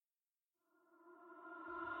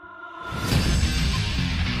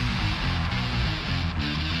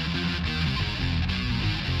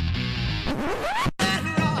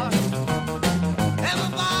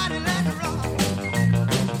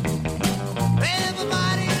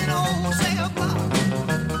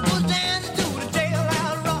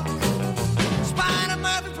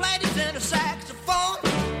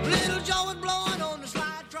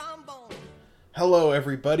Hello,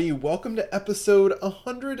 everybody. Welcome to episode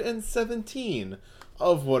 117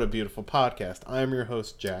 of What a Beautiful Podcast. I'm your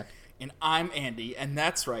host, Jack. And I'm Andy, and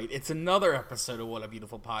that's right, it's another episode of What a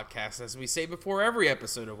Beautiful Podcast, as we say before every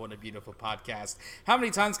episode of What a Beautiful Podcast. How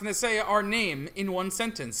many times can I say our name in one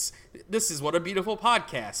sentence? This is What a Beautiful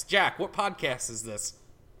Podcast. Jack, what podcast is this?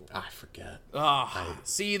 I forget.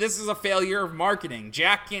 See, this is a failure of marketing.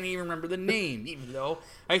 Jack can't even remember the name, even though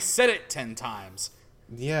I said it 10 times.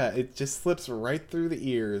 Yeah, it just slips right through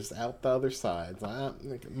the ears, out the other sides.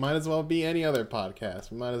 Might as well be any other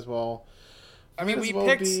podcast. Might as well... we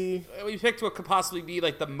picked what could possibly be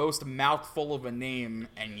like the most mouthful of a name,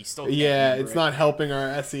 and you still can't it's not helping our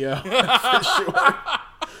SEO for sure.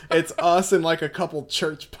 It's us and like a couple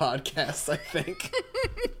church podcasts, I think.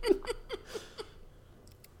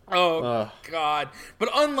 God. But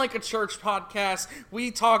unlike a church podcast,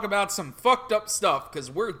 we talk about some fucked up stuff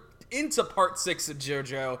because we're into part 6 of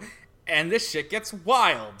JoJo, and this shit gets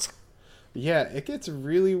wild. Yeah, it gets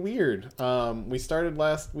really weird. We started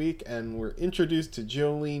last week and we're introduced to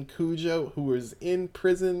Jolyne Cujoh, who was in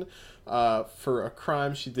prison for a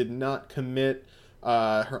crime she did not commit.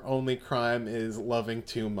 Her only crime is loving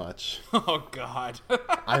too much. Oh, God.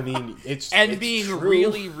 I mean, it's being true.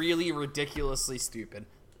 Really, really ridiculously stupid.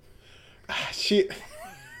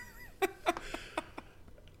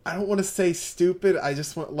 I don't want to say stupid. I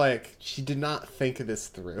just want, she did not think this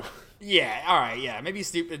through. Yeah, alright, yeah. Maybe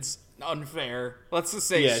stupid's unfair. Let's just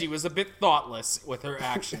say she was a bit thoughtless with her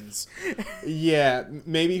actions. Yeah,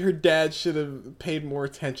 maybe her dad should have paid more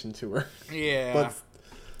attention to her. Yeah.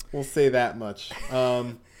 We'll say that much.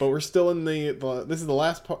 But we're still in this is the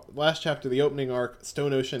last chapter of the opening arc,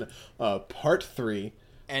 Stone Ocean, part 3.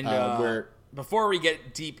 And where... before we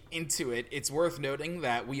get deep into it, it's worth noting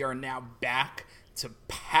that we are now back to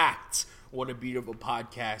packed What a Beautiful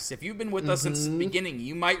Podcast. If you've been with us since the beginning,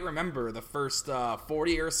 you might remember the first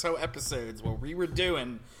 40 or so episodes where we were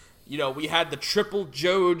doing, we had the Triple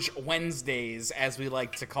Joj Wednesdays, as we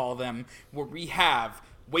like to call them, where we have,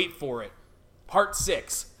 wait for it, part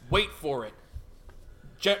 6, wait for it,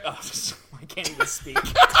 I can't even speak.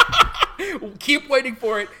 Keep waiting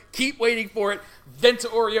for it, then to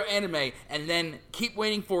Oreo Anime, and then keep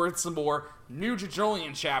waiting for it some more, new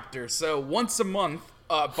JoJolion chapter. So once a month,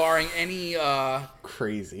 barring any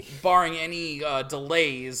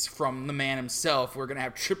delays from the man himself, we're gonna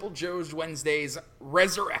have Triple Joj Wednesdays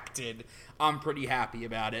resurrected. I'm pretty happy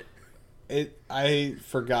about it. I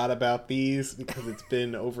forgot about these because it's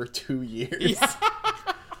been over 2 years. Yeah.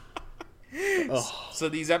 So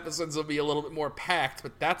these episodes will be a little bit more packed,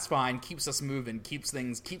 but that's fine. Keeps us moving, keeps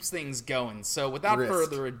things going. So without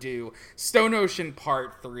further ado, Stone Ocean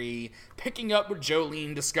Part 3, picking up with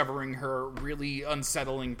Jolyne discovering her really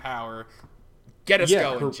unsettling power. Get us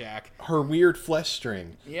going, Jack. Her weird flesh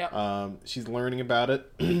string. Yeah. She's learning about it.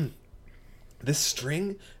 This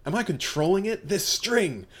string? Am I controlling it? This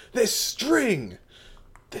string!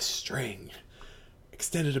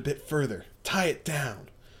 Extend it a bit further. Tie it down.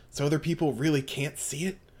 So other people really can't see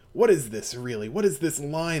it? What is this, really? What is this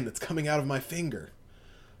line that's coming out of my finger?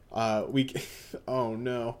 We get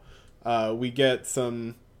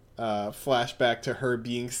some flashback to her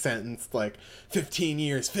being sentenced, 15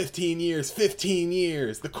 years.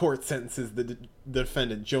 The court sentences the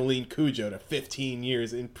defendant, Jolyne Cujoh, to 15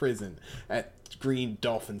 years in prison at Green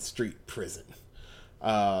Dolphin Street Prison.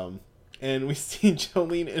 And we see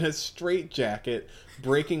Jolyne in a straitjacket,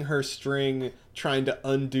 breaking her string, trying to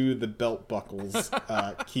undo the belt buckles,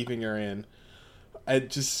 keeping her in.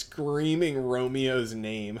 Just screaming Romeo's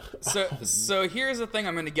name. So here's the thing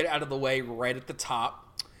I'm going to get out of the way right at the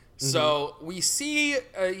top. So we see,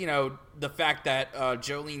 the fact that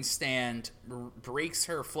Jolyne's stand breaks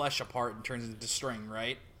her flesh apart and turns into string,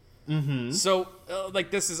 right? Mm-hmm. So,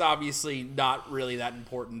 this is obviously not really that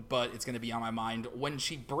important, but it's going to be on my mind. When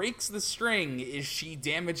she breaks the string, is she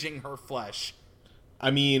damaging her flesh?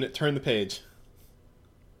 I mean, turn the page.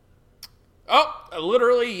 Oh,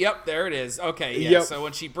 literally, yep, there it is. Okay, yeah, yep. So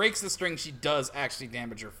when she breaks the string, she does actually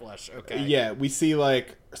damage her flesh. Okay. Yeah, we see,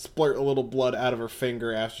 splurt a little blood out of her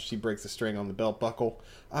finger after she breaks the string on the belt buckle.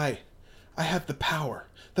 I have the power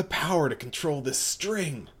to control this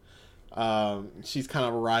string. She's kind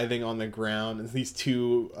of writhing on the ground, and these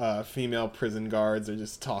two female prison guards are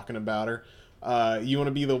just talking about her. You want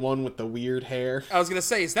to be the one with the weird hair? I was going to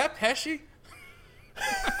say, is that Pesci?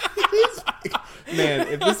 Man,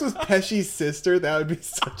 if this was Pesci's sister, that would be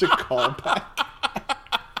such a callback.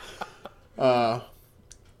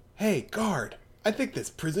 Hey, guard, I think this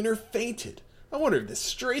prisoner fainted. I wonder if this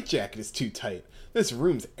straitjacket is too tight. This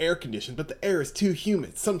room's air-conditioned, but the air is too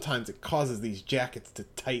humid. Sometimes it causes these jackets to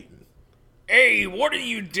tighten. Hey, what are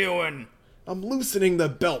you doing? I'm loosening the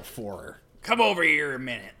belt for her. Come over here a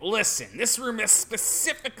minute. Listen, this room is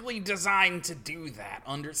specifically designed to do that,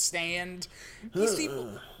 understand? These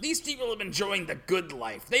people have been enjoying the good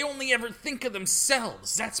life. They only ever think of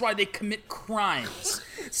themselves. That's why they commit crimes.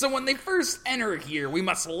 So when they first enter here, we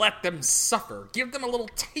must let them suffer. Give them a little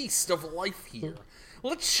taste of life here.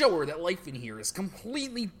 Let's show her that life in here is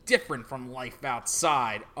completely different from life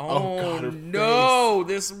outside. Oh God, no,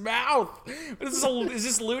 this mouth. Is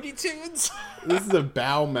this Looney Tunes? This is a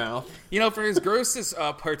bow mouth. You know, for as gross as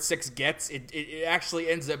Part 6 gets, it actually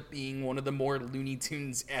ends up being one of the more Looney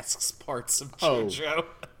Tunes-esque parts of JoJo.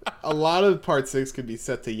 A lot of Part 6 could be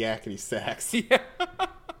set to yakety sax. Yeah.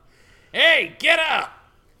 Hey, get up!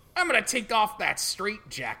 I'm gonna take off that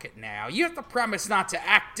straitjacket now. You have to promise not to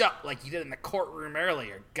act up like you did in the courtroom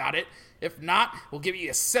earlier, got it? If not, we'll give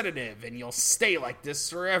you a sedative and you'll stay like this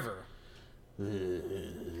forever.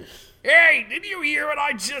 Hey, did you hear what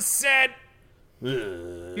I just said?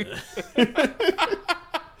 Jolene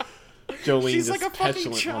She's just like a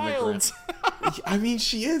fucking petulant on the ground. child. I mean,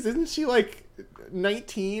 she is. Isn't she like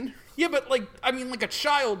 19? Yeah, but like a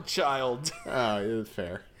child. Oh, it's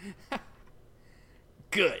fair.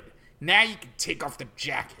 Good. Now you can take off the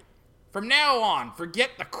jacket. From now on, forget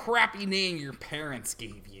the crappy name your parents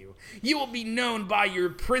gave you. You will be known by your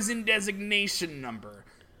prison designation number.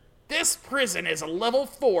 This prison is a level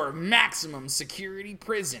 4 maximum security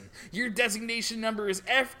prison. Your designation number is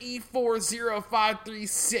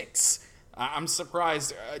FE40536. I'm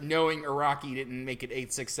surprised knowing Araki didn't make it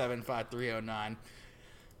 8675309.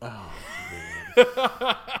 Oh,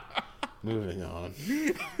 man. Moving on.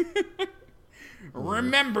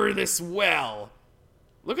 Remember this well.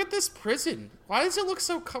 Look at this prison. Why does it look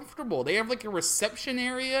so comfortable? They have like a reception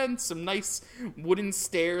area and some nice wooden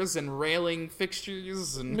stairs and railing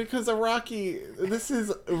fixtures. And Because Araki,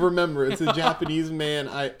 remember, it's a Japanese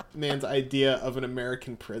man's idea of an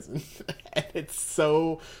American prison. And it's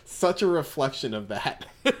such a reflection of that.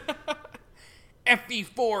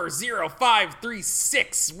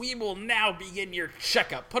 FE40536, we will now begin your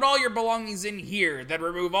checkup. Put all your belongings in here, then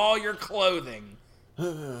remove all your clothing.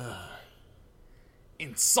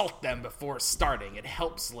 Insult them before starting. It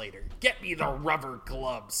helps later. Get me the rubber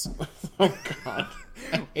gloves. Oh, God.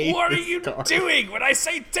 What are you doing? When I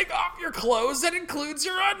say take off your clothes, that includes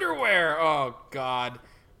your underwear. Oh, God.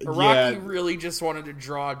 Araki really just wanted to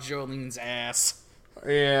draw Jolene's ass.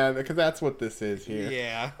 Yeah, because that's what this is here.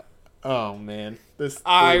 Yeah. Oh, man.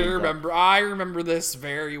 I remember this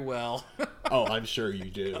very well. Oh, I'm sure you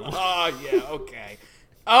do. Oh, yeah, okay.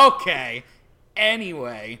 Okay.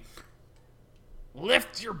 Anyway,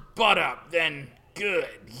 lift your butt up, then good,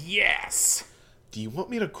 yes. Do you want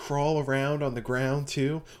me to crawl around on the ground,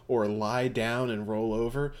 too? Or lie down and roll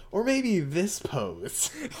over? Or maybe this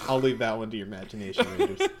pose? I'll leave that one to your imagination,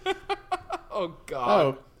 Rangers. Oh, God.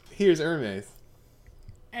 Oh, here's Hermes.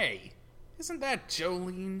 Hey, isn't that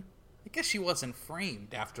Jolene? I guess she wasn't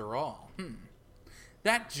framed after all.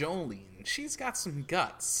 That Jolene, she's got some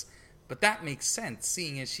guts. But that makes sense,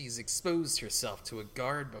 seeing as she's exposed herself to a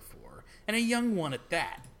guard before. And a young one at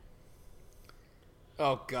that.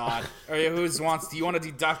 Oh, God. Do you want to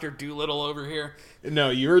do Dr. Doolittle over here? No,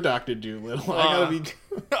 you're Dr. Doolittle. I gotta be...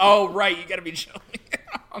 Oh, right, you gotta be Jolene.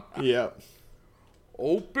 Yep.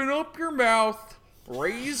 Open up your mouth,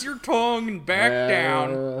 raise your tongue, and back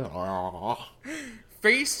down.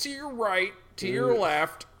 Face to your right, to your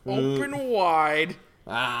left, open wide.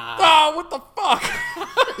 Oh, what the fuck?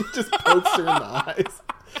 It just pokes her in the eyes.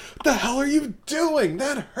 What the hell are you doing?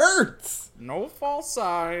 That hurts. No false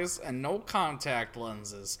eyes and no contact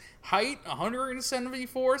lenses. Height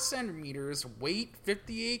 174 centimeters. Weight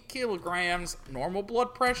 58 kilograms. Normal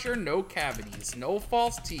blood pressure. No cavities. No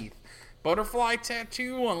false teeth. Butterfly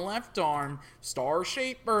tattoo on left arm.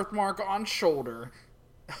 Star-shaped birthmark on shoulder.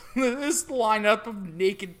 This lineup of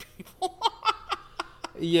naked people.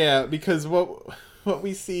 Yeah, because what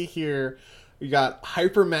we see here, we got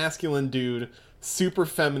hyper masculine dude, super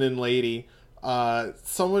feminine lady,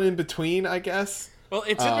 someone in between, I guess. Well,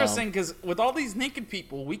 it's interesting because with all these naked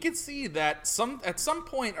people, we could see that at some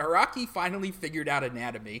point Araki finally figured out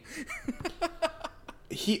anatomy.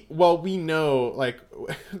 We know, like,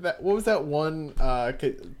 that. What was that one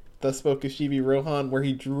the Spokeshibi Rohan where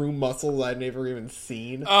he drew muscles I'd never even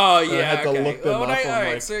seen? Oh, yeah, I had to look them up.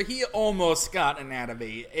 Alright, so he almost got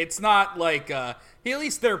anatomy. It's not like, at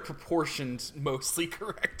least they're proportioned mostly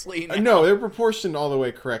correctly now. No, they're proportioned all the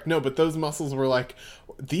way correct. No, but those muscles were like,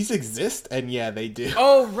 these exist? And yeah, they do.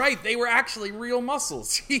 Oh, right, they were actually real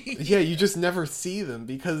muscles. Yeah, you just never see them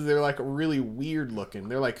because they're like really weird looking.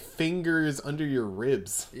 They're like fingers under your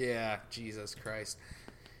ribs. Yeah, Jesus Christ.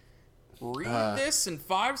 Read this in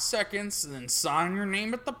 5 seconds and then sign your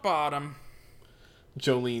name at the bottom.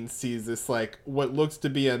 Jolene sees this, like, what looks to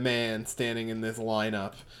be a man standing in this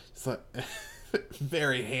lineup. It's like,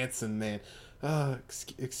 very handsome man.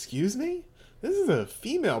 Excuse me? This is a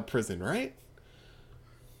female prison, right?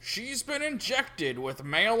 She's been injected with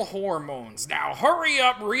male hormones. Now hurry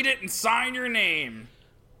up, read it, and sign your name.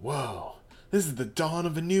 Whoa, this is the dawn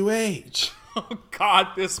of a new age. Oh God,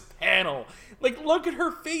 this panel. Like, look at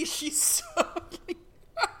her face. She's so...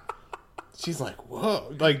 She's like,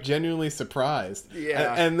 whoa, like genuinely surprised.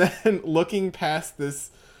 Yeah. And then looking past this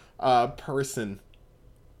person,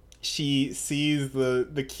 she sees the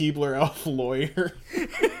Keebler elf lawyer.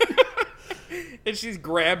 And she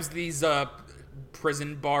grabs these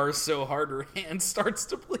prison bars so hard her hand starts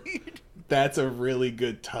to bleed. That's a really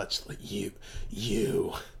good touch. Like, you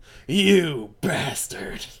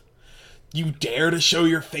bastard. You dare to show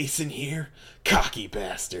your face in here? Cocky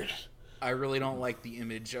bastard. I really don't like the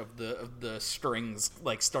image of the strings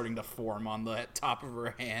like starting to form on the top of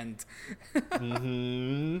her hand.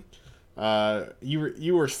 Mm-hmm.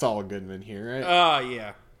 You were Saul Goodman here, right?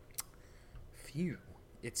 Yeah. Phew,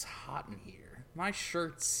 it's hot in here. My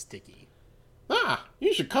shirt's sticky.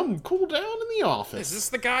 You should come cool down in the office. Is this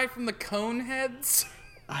the guy from the Coneheads?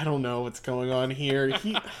 I don't know what's going on here.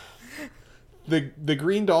 The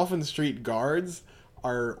Green Dolphin Street guards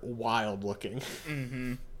are wild looking.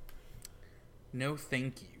 Mm-hmm. No,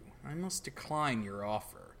 thank you. I must decline your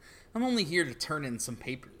offer. I'm only here to turn in some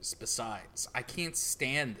papers. Besides, I can't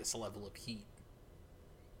stand this level of heat.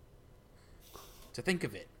 To think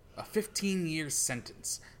of it, a 15-year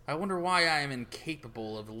sentence. I wonder why I am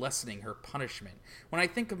incapable of lessening her punishment. When I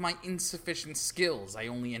think of my insufficient skills, I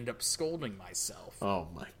only end up scolding myself. Oh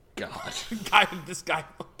my god. This guy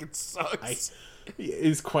fucking sucks.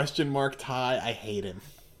 His question mark tie, I hate him.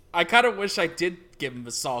 I kind of wish I did give him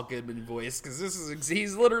a Saul Goodman voice, because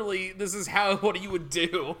he's literally, this is what he would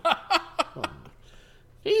do.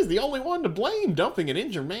 He's the only one to blame, dumping an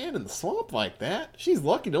injured man in the swamp like that. She's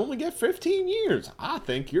lucky to only get 15 years. I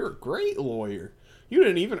think you're a great lawyer. You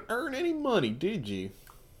didn't even earn any money, did you?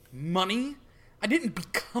 Money? I didn't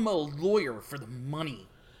become a lawyer for the money.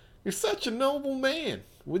 You're such a noble man.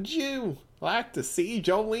 Would you like to see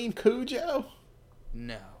Jolene Cujo?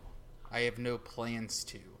 No, I have no plans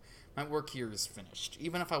to. My work here is finished.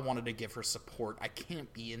 Even if I wanted to give her support, I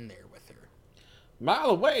can't be in there with her. By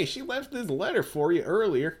the way, she left this letter for you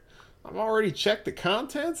earlier. I've already checked the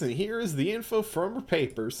contents, and here is the info from her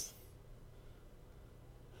papers.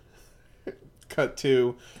 Cut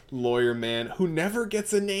to lawyer man who never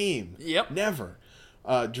gets a name. Yep. Never.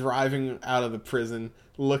 Driving out of the prison,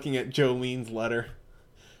 looking at Jolene's letter.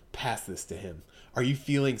 Pass this to him. Are you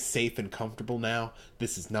feeling safe and comfortable now?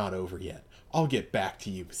 This is not over yet. I'll get back to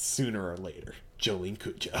you sooner or later. Jolene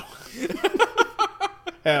Cujo.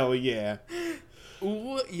 Hell yeah.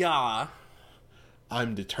 Ooh, yeah.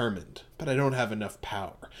 I'm determined, but I don't have enough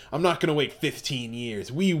power. I'm not going to wait 15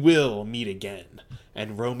 years. We will meet again.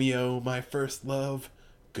 And Romeo, my first love,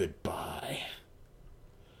 goodbye.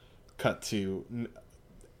 Cut to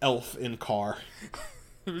elf in car.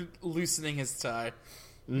 Loosening his tie.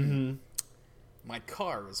 Mm-hmm. My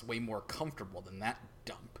car is way more comfortable than that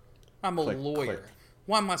dump. I'm a Click, lawyer. click.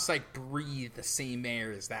 Why must I breathe the same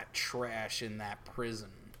air as that trash in that prison?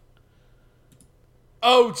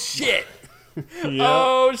 Oh, shit! Yep.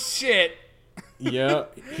 Oh, shit! Yeah,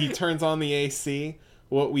 he turns on the AC.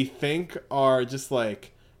 What we think are just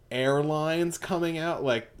like airlines coming out,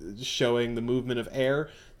 like showing the movement of air.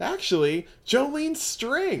 Actually, Jolene's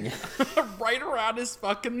string. Right around his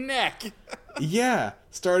fucking neck. Yeah,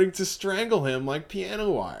 starting to strangle him like piano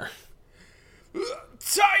wire.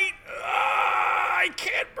 Tight! I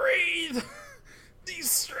can't breathe! These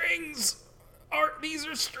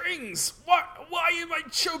are strings! What? Why am I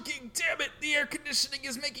choking? Damn it! The air conditioning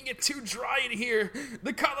is making it too dry in here.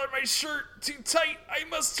 The collar of my shirt too tight. I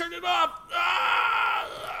must turn it off.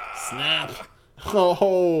 Snap.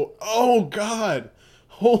 Oh God.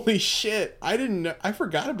 Holy shit. I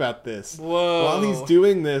forgot about this. Whoa. While he's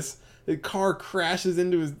doing this, the car crashes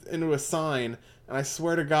into a sign, and I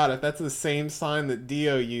swear to God, if that's the same sign that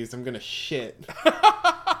Dio used, I'm gonna shit.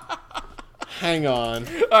 Hang on.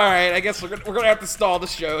 Alright, I guess we're gonna have to stall the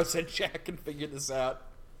show so Jack can figure this out.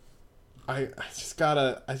 I just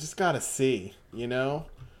gotta see, you know?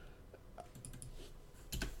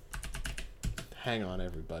 Hang on,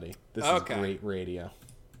 everybody. This is great radio.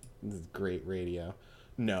 This is great radio.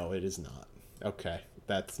 No, it is not. Okay.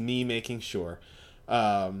 That's me making sure.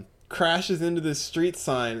 Crashes into this street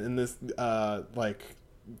sign in this, like,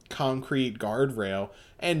 concrete guardrail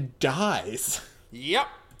and dies. Yep.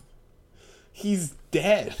 He's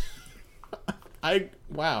dead.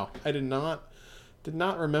 Wow, I did not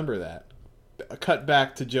remember that. Cut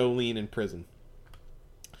back to Jolene in prison.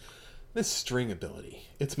 This string ability,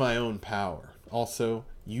 it's my own power. Also,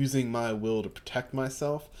 using my will to protect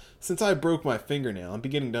myself. Since I broke my fingernail, I'm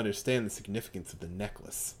beginning to understand the significance of the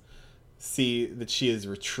necklace. See that she has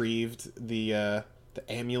retrieved the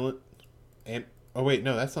amulet. Oh wait,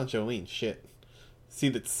 no, that's not Jolene. Shit. See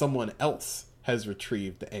that someone else has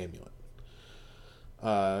retrieved the amulet.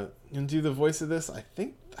 And do the voice of this? I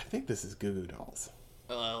think this is Goo Goo Dolls.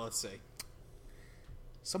 Let's see.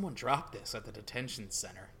 Someone dropped this at the detention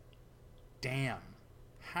center. Damn.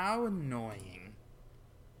 How annoying.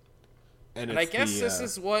 And I guess this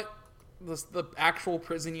is what the actual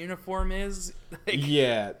prison uniform is? Like,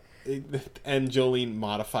 yeah. And Jolene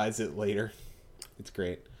modifies it later. It's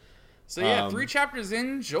great. So yeah, 3 chapters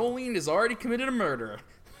in, Jolene has already committed a murder.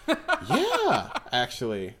 Yeah,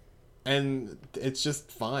 actually. And it's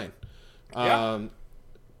just fine. Yeah.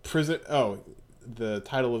 The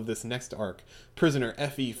title of this next arc, Prisoner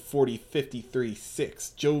FE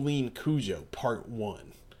 4053-6, Jolene Cujo, Part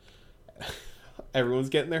 1. Everyone's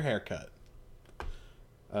getting their hair cut.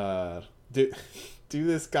 Do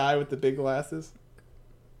this guy with the big glasses.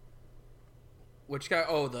 Which guy?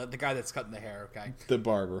 Oh, the guy that's cutting the hair, okay. The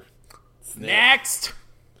barber. Snap. Next!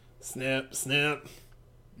 Snap, snap.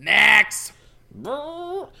 Next!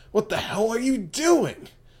 What the hell are you doing?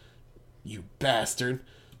 You bastard.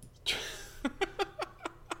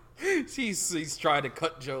 He's trying to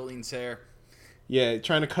cut Jolene's hair. Yeah,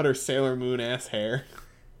 trying to cut her Sailor Moon ass hair.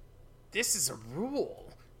 This is a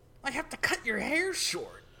rule. I have to cut your hair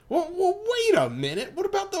short. Well, wait a minute. What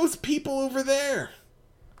about those people over there?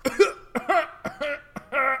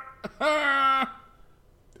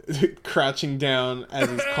 Crouching down as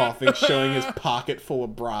he's coughing, showing his pocket full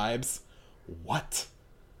of bribes. What?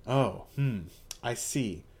 Oh, I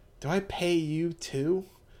see. Do I pay you too?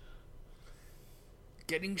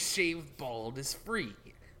 Getting shaved bald is free.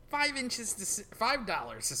 $5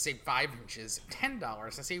 to save 5 inches,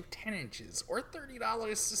 $10 to save 10 inches, or $30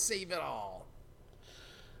 to save it all.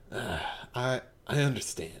 I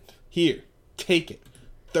understand. Here, take it.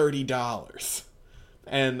 $30.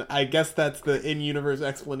 And I guess that's the in-universe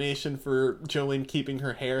explanation for Jolene keeping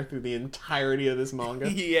her hair through the entirety of this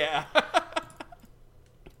manga. Yeah.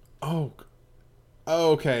 Oh,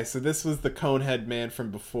 okay. So this was the Conehead man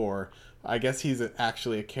from before. I guess he's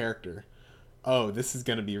actually a character. Oh, this is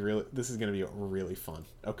gonna be really fun.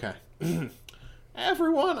 Okay.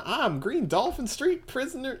 Everyone, I'm Green Dolphin Street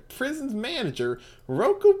Prison's manager,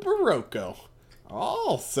 Roku Baroko.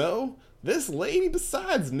 Also, this lady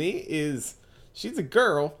besides me she's a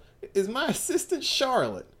girl, is my assistant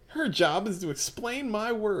Charlotte. Her job is to explain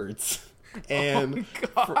my words. And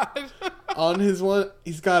on his one,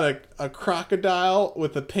 he's got a crocodile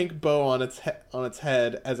with a pink bow on its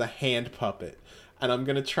head as a hand puppet. And I'm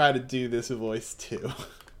gonna try to do this voice too.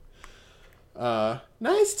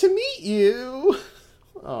 Nice to meet you.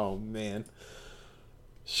 Oh man.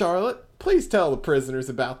 Charlotte, please tell the prisoners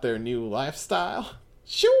about their new lifestyle.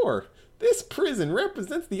 Sure. This prison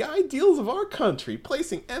represents the ideals of our country,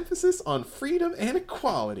 placing emphasis on freedom and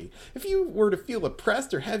equality. If you were to feel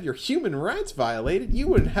oppressed or have your human rights violated, you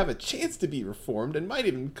wouldn't have a chance to be reformed and might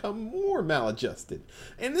even become more maladjusted.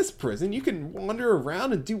 In this prison, you can wander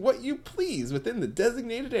around and do what you please within the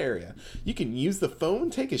designated area. You can use the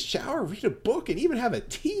phone, take a shower, read a book, and even have a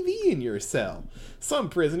TV in your cell. Some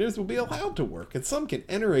prisoners will be allowed to work, and some can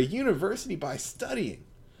enter a university by studying.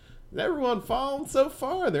 Is everyone following so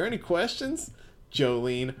far? Are there any questions?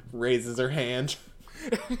 Jolene raises her hand.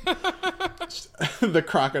 The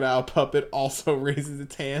crocodile puppet also raises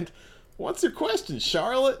its hand. What's your question,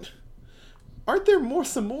 Charlotte? Aren't there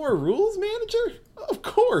some more rules, manager? Of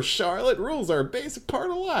course, Charlotte. Rules are a basic part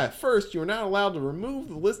of life. First, you are not allowed to remove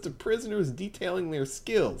the list of prisoners detailing their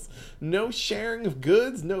skills. No sharing of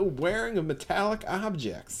goods, no wearing of metallic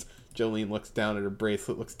objects. Jolene looks down at her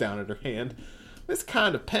bracelet, looks down at her hand. This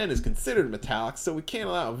kind of pen is considered metallic, so we can't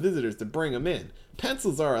allow visitors to bring them in.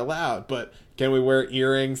 Pencils are allowed, but can we wear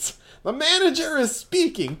earrings? The manager is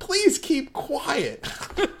speaking. Please keep quiet.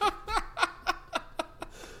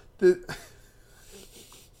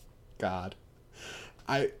 God.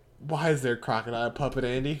 Why is there a crocodile puppet,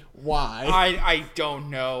 Andy? Why? I don't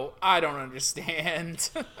know. I don't understand.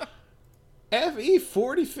 FE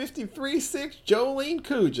 4053-6 Jolene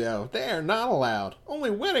Cujo. They are not allowed. Only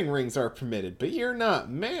wedding rings are permitted, but you're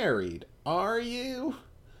not married, are you?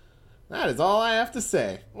 That is all I have to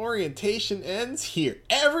say. Orientation ends here.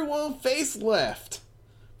 Everyone face left.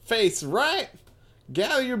 Face right.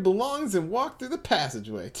 Gather your belongings and walk through the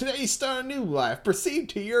passageway. Today you start a new life. Proceed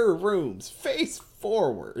to your rooms. Face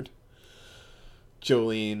forward.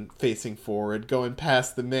 Jolene facing forward, going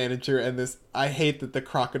past the manager, and this. I hate that the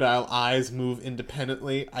crocodile eyes move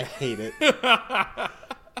independently. I hate it.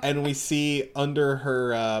 And we see under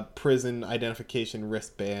her prison identification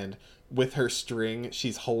wristband, with her string,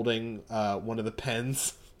 she's holding one of the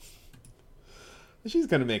pens. She's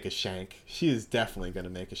gonna make a shank. She is definitely gonna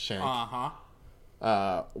make a shank.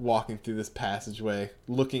 Walking through this passageway,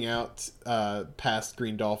 looking out past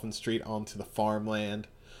Green Dolphin Street onto the farmland,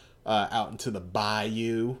 out into the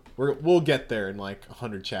bayou. We'll get there in like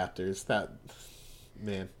 100 chapters. That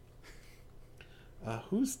man.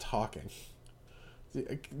 Who's talking?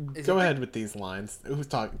 Go ahead with these lines. Who's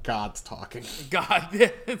talking? God's talking. God,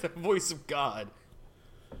 the voice of God.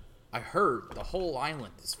 I heard the whole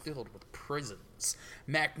island is filled with prisons.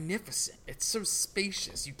 Magnificent. It's so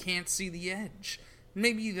spacious you can't see the edge.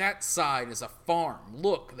 Maybe that side is a farm.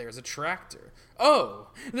 Look, there's a tractor.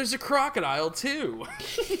 Oh, there's a crocodile too.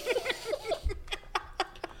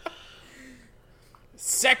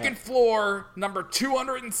 Second floor, number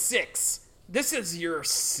 206. This is your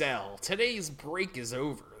cell. Today's break is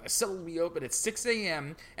over. The cell will be open at 6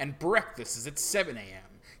 a.m. and breakfast is at 7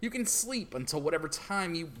 a.m. You can sleep until whatever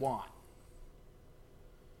time you want.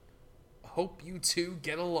 Hope you two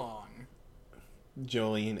get along.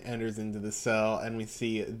 Jolene enters into the cell, and we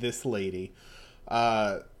see this lady.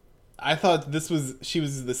 I thought she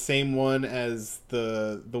was the same one as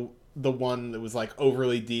the one that was like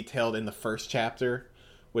overly detailed in the first chapter.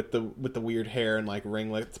 With the weird hair and like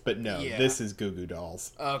ringlets, but no, This is Goo Goo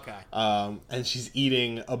Dolls. Okay. And she's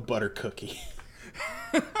eating a butter cookie.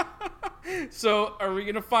 So, are we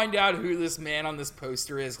gonna find out who this man on this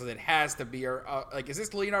poster is? Because it has to be, is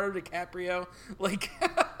this Leonardo DiCaprio? Like,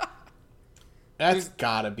 that's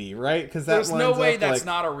gotta be right. Because there's no way that's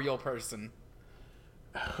not a real person.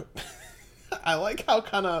 I like how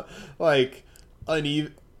kind of like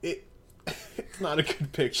uneven. It's not a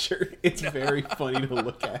good picture. It's very funny to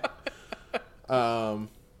look at.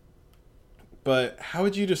 But how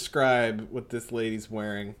would you describe what this lady's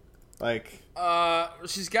wearing? Like,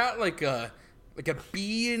 she's got like a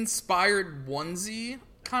bee-inspired onesie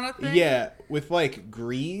kind of thing. Yeah, with like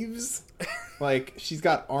greaves. Like she's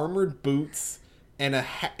got armored boots and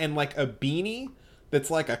and like a beanie that's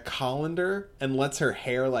like a colander and lets her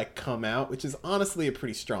hair like come out, which is honestly a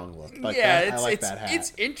pretty strong look. Like, I like that hat.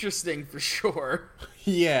 It's interesting for sure.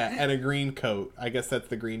 Yeah, and a green coat. I guess that's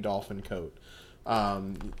the Green Dolphin coat.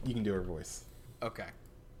 You can do her voice. Okay.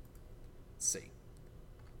 Let's see.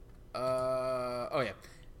 Oh yeah.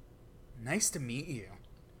 Nice to meet you.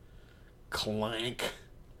 Clank.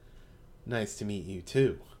 Nice to meet you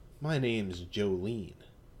too. My name's Jolene.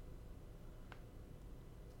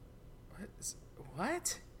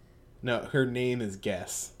 What? No, her name is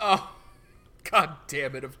Guess. Oh, god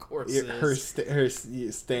damn it! Of course, her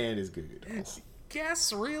stand is Goo Goo Dolls.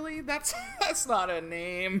 Guess really? That's not a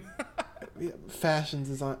name. Yeah, fashions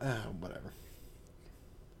is on. Whatever.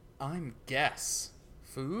 I'm Guess.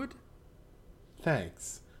 Food?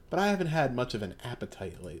 Thanks, but I haven't had much of an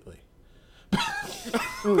appetite lately.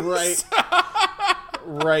 Right.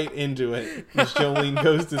 Right into it. As Jolene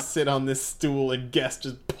goes to sit on this stool and Guess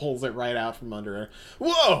just pulls it right out from under her.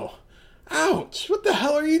 Whoa! Ouch! What the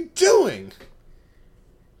hell are you doing?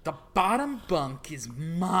 The bottom bunk is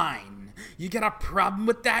mine. You got a problem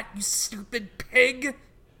with that, you stupid pig?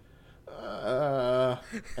 And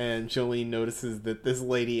Jolene notices that this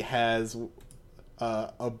lady has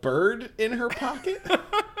a bird in her pocket.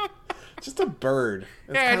 Just a bird.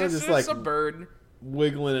 It's yeah, just like a bird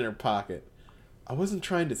wiggling in her pocket. I wasn't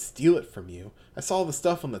trying to steal it from you. I saw the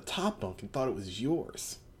stuff on the top bunk and thought it was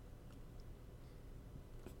yours.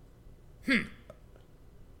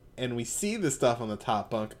 And we see the stuff on the top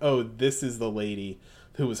bunk. Oh, this is the lady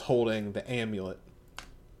who was holding the amulet.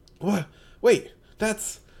 What? Wait,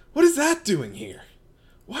 what is that doing here?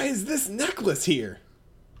 Why is this necklace here?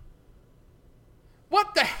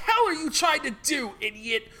 What the hell are you trying to do,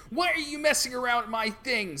 idiot? Why are you messing around with my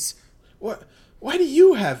things? What? Why do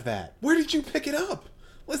you have that? Where did you pick it up?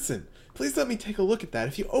 Listen, please let me take a look at that.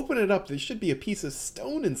 If you open it up, there should be a piece of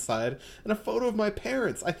stone inside and a photo of my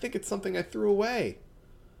parents. I think it's something I threw away.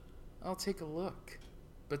 I'll take a look.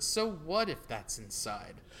 But so what if that's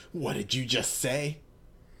inside? What did you just say?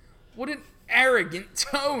 What an arrogant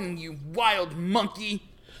tone, you wild monkey!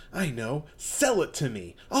 I know. Sell it to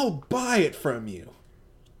me. I'll buy it from you.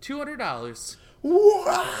 $200.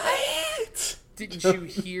 What? Didn't you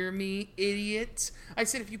hear me, idiot? I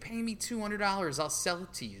said if you pay me $200, I'll sell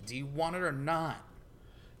it to you. Do you want it or not?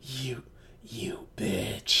 You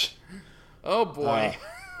bitch. Oh boy.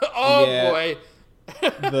 Oh yeah. boy.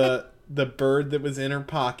 the bird that was in her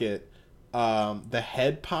pocket the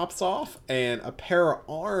head pops off and a pair of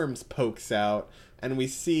arms pokes out, and we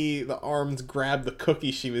see the arms grab the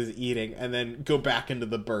cookie she was eating and then go back into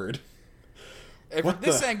the bird. And from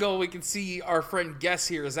this angle, we can see our friend Guess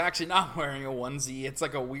here is actually not wearing a onesie. It's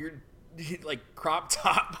like a weird, like, crop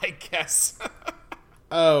top, I guess.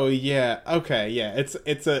 Oh yeah, okay, yeah.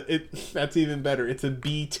 That's even better. It's a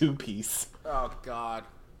B two-piece. Oh God.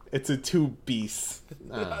 It's a two-piece.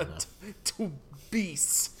 Two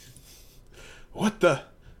beasts. What the?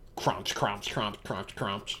 Crunch, crunch, crunch, crunch,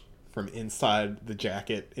 crunch. From inside the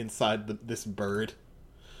jacket, inside this bird.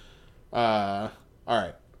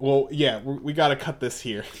 Alright. Well, yeah, we gotta cut this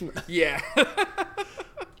here. Yeah.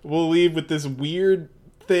 We'll leave with this weird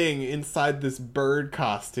thing inside this bird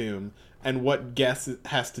costume and what Guess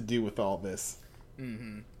has to do with all this.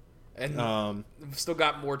 Mm-hmm. And we've still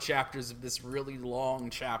got more chapters of this really long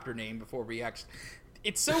chapter name before we actually...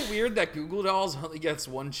 It's so weird that Google Dolls only gets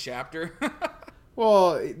one chapter.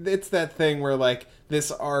 Well, it's that thing where, like,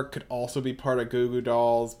 this arc could also be part of Goo Goo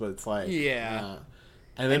Dolls, but it's like... Yeah.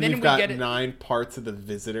 And then we've got 9 parts of The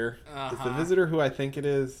Visitor. Is The Visitor who I think it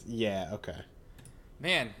is? Yeah, okay.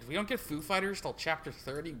 Man, we don't get Foo Fighters till chapter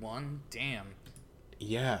 31? Damn.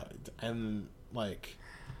 Yeah, and, like...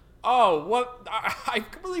 Oh, what? I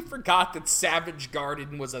completely forgot that Savage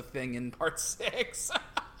Garden was a thing in part 6.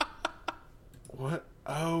 What?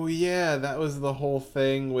 Oh, yeah, that was the whole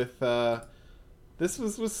thing with, This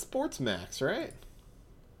was with Sportsmax, right?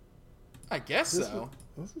 I guess so.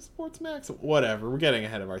 This was Sportsmax? Whatever, we're getting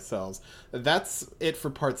ahead of ourselves. That's it for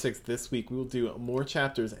part 6 this week. We will do more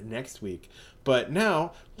chapters next week. But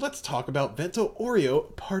now, let's talk about Vento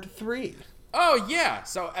Oreo part 3. Oh, yeah.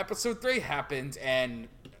 So episode 3 happened, and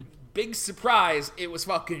big surprise, it was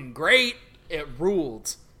fucking great. It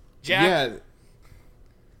ruled. Jack? Yeah.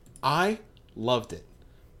 I loved it.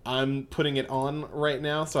 I'm putting it on right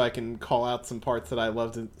now so I can call out some parts that I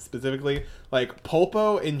loved specifically. Like,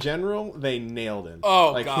 Pulpo, in general, they nailed it.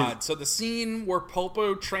 Oh, like God. So the scene where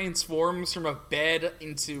Pulpo transforms from a bed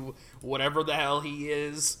into whatever the hell he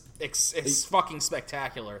is, it's fucking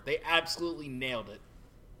spectacular. They absolutely nailed it.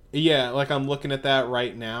 Yeah, like, I'm looking at that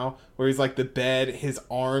right now, where he's, like, the bed, his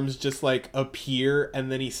arms just, like, appear,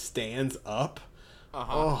 and then he stands up.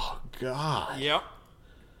 Oh, God. Yep.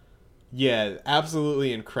 Yeah,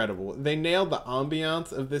 absolutely incredible. They nailed the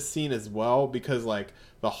ambiance of this scene as well, because, like,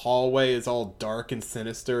 the hallway is all dark and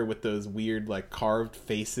sinister with those weird, like, carved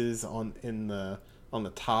faces on the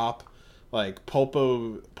top. Like,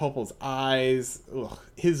 Pulpo's eyes. Ugh.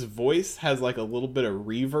 His voice has, like, a little bit of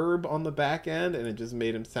reverb on the back end, and it just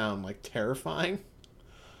made him sound, like, terrifying.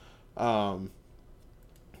 But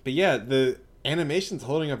yeah, the animation's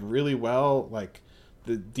holding up really well. Like,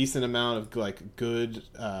 the decent amount of, like, good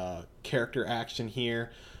character action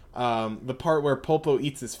here. The part where Pulpo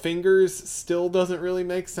eats his fingers still doesn't really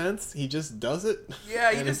make sense. He just does it.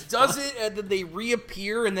 Yeah, he just does it, and then they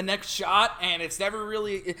reappear in the next shot, and it's never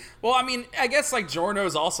really... Well, I mean, I guess, like,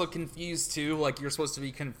 Giorno's also confused, too. Like, you're supposed to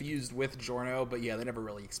be confused with Giorno, but yeah, they never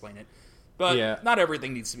really explain it. But yeah, not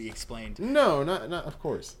everything needs to be explained. No, not of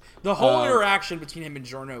course. The whole interaction between him and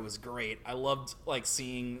Giorno was great. I loved, like,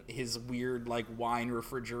 seeing his weird, like, wine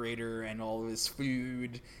refrigerator and all of his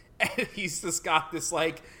food. And he's just got this,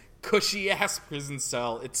 like, cushy-ass prison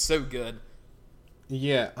cell. It's so good.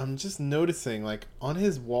 Yeah, I'm just noticing, like, on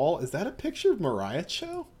his wall, is that a picture of Mariah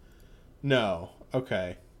Cho? No.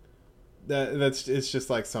 Okay. It's just,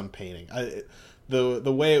 like, some painting.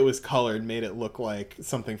 The way it was colored made it look like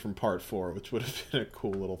something from part 4, which would have been a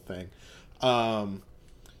cool little thing. Oh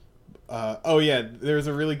yeah, there was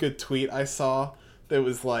a really good tweet I saw that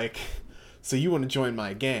was like, so you want to join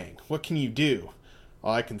my gang? What can you do?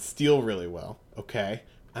 Oh, I can steal really well. Okay.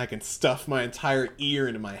 I can stuff my entire ear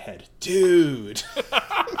into my head. Dude!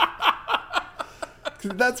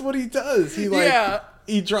 That's what he does.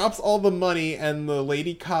 He drops all the money and the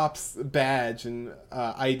lady cop's badge and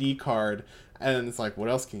ID card. And it's like, what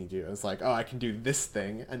else can you do? It's like, oh, I can do this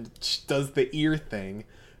thing. And she does the ear thing.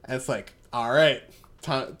 And it's like, all right,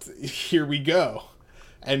 here we go.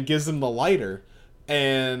 And gives him the lighter.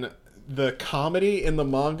 And the comedy in the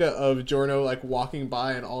manga of Giorno, like, walking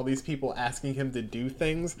by and all these people asking him to do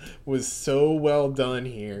things was so well done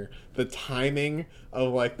here. The timing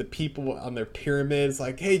of, like, the people on their pyramids,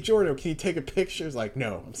 like, hey, Giorno, can you take a picture? It's like,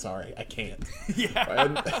 no, I'm sorry, I can't. Yeah.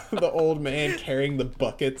 And the old man carrying the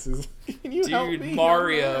buckets is, can you help me? Dude,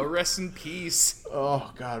 Mario, rest in peace.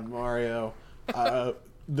 Oh, God, Mario.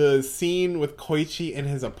 The scene with Koichi in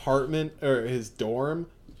his apartment, or his dorm,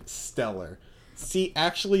 stellar.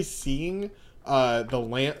 Actually seeing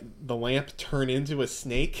the lamp turn into a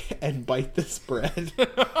snake and bite this bread.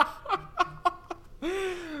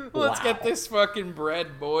 Let's get this fucking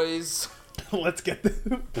bread, boys. Let's get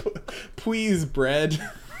the please bread.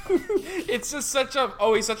 It's just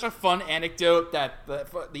always such a fun anecdote that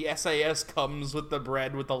the SAS comes with the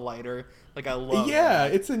bread with the lighter. Like, I love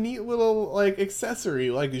that. It's a neat little, like, accessory.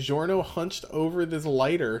 Like, Giorno hunched over this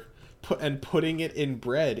lighter and putting it in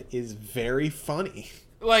bread is very funny.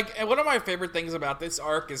 Like, and one of my favorite things about this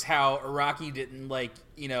arc is how Araki didn't, like,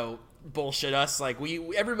 bullshit us. Like,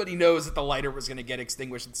 everybody knows that the lighter was going to get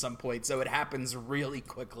extinguished at some point, so it happens really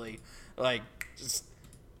quickly. Like, just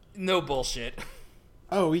no bullshit.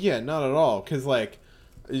 Oh, yeah, not at all. Because, like,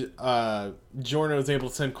 Giorno's able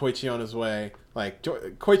to send Koichi on his way. Like,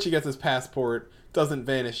 Koichi gets his passport, doesn't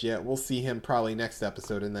vanish yet. We'll see him probably next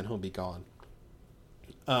episode, and then he'll be gone.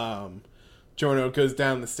 Giorno goes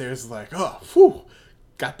down the stairs like, oh, phew,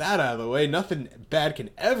 got that out of the way. Nothing bad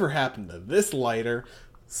can ever happen to this lighter.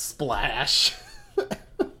 Splash.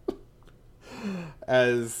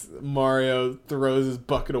 As Mario throws his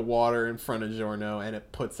bucket of water in front of Giorno, and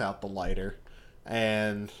it puts out the lighter.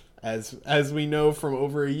 And as we know from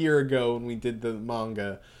over a year ago when we did the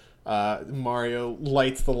manga, Mario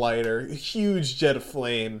lights the lighter, a huge jet of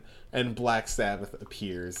flame, and Black Sabbath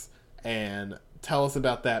appears. And tell us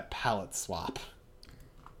about that palette swap.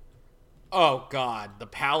 Oh god, the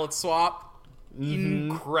palette swap,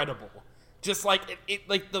 incredible. Just like it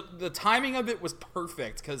like the timing of it was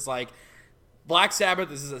perfect because like Black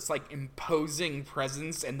Sabbath is this like imposing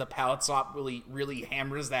presence, and the palette swap really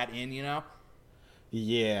hammers that in,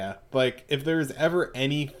 Yeah, like if there's ever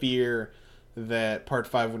any fear that Part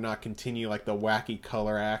 5 would not continue, like the wacky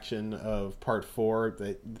color action of Part 4,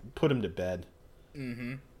 that put him to bed.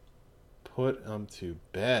 Put him to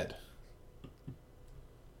bed.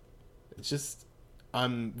 It's just,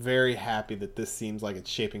 I'm very happy that this seems like it's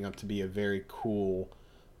shaping up to be a very cool,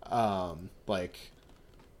 like,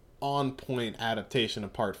 on-point adaptation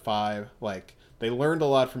of Part 5. Like, they learned a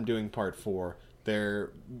lot from doing Part 4.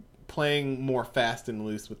 They're playing more fast and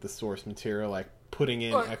loose with the source material, like putting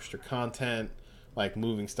in extra content, like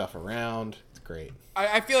moving stuff around. It's great.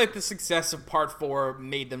 I feel like the success of Part 4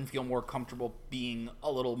 made them feel more comfortable being a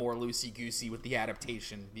little more loosey-goosey with the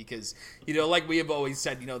adaptation because, like we have always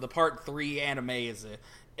said, the Part 3 anime is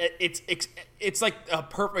it's like a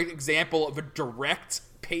perfect example of a direct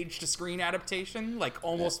page-to-screen adaptation, like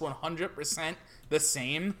almost 100% the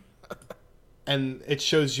same. And it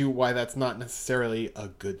shows you why that's not necessarily a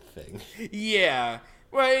good thing. Yeah.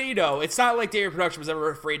 Well, it's not like David Production was ever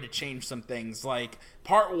afraid to change some things. Like,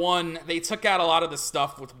 Part 1, they took out a lot of the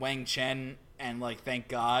stuff with Wang Chen, and, like, thank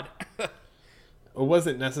God. It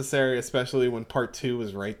wasn't necessary, especially when Part 2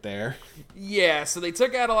 was right there. Yeah, so they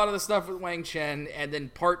took out a lot of the stuff with Wang Chen, and then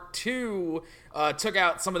Part 2 took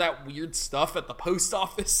out some of that weird stuff at the post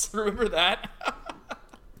office. Remember that?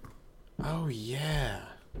 Oh, yeah.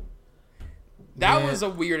 That was a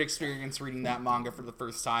weird experience reading that manga for the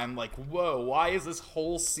first time. Like, whoa, why is this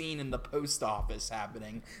whole scene in the post office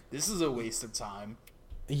happening? This is a waste of time.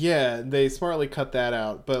 Yeah, they smartly cut that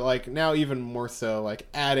out. But, like, now even more so, like,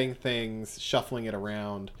 adding things, shuffling it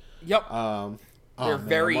around. Yep. They're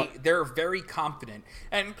very confident.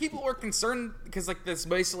 And people were concerned because, like, there's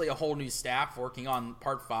basically a whole new staff working on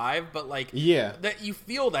Part 5. But, like, that you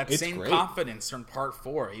feel that same confidence from Part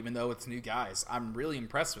 4, even though it's new guys. I'm really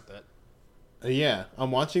impressed with it. Yeah,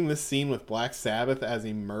 I'm watching this scene with Black Sabbath as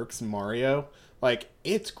he murks Mario. Like,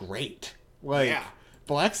 it's great. Like,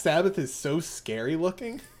 Black Sabbath is so scary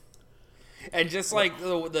looking. And just like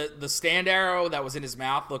the stand arrow that was in his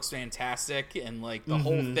mouth looks fantastic, and like the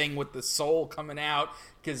whole thing with the soul coming out.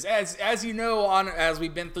 Because as you know, as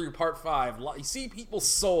we've been through Part 5, you see people's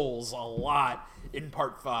souls a lot in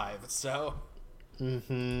Part 5. So,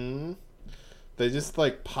 they just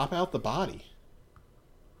like pop out the body.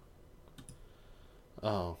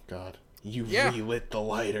 Oh, God. You relit the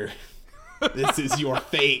lighter. This is your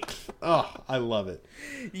fate. Oh, I love it.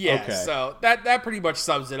 Yeah, okay. So that pretty much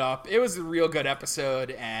sums it up. It was a real good episode.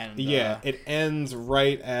 And it ends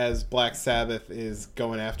right as Black Sabbath is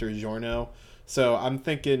going after Giorno. So I'm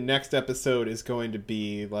thinking next episode is going to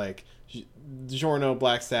be like Giorno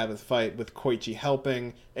Black Sabbath fight with Koichi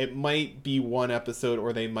helping. It might be one episode,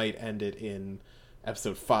 or they might end it in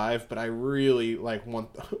episode 5. But I really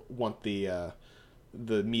want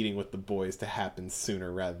the meeting with the boys to happen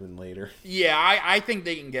sooner rather than later. Yeah, I think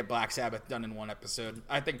they can get Black Sabbath done in one episode.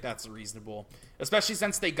 I think that's reasonable. Especially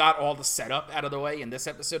since they got all the setup out of the way in this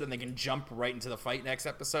episode and they can jump right into the fight next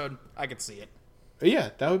episode. I could see it.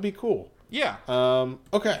 Yeah, that would be cool. Yeah.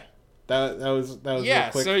 Okay. That was yeah,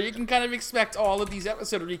 real quick. So you can kind of expect all of these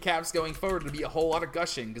episode recaps going forward to be a whole lot of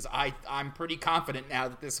gushing, because I'm pretty confident now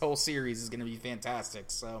that this whole series is going to be fantastic.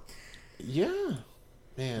 So yeah.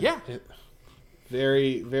 Man, Yeah.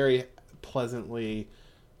 very, very pleasantly,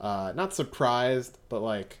 not surprised, but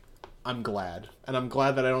like, I'm glad. And I'm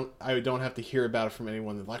glad that I don't have to hear about it from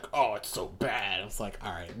anyone that's like, oh, it's so bad. It's like,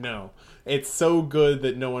 all right, no. It's so good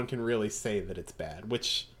that no one can really say that it's bad,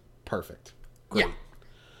 which, perfect. Great.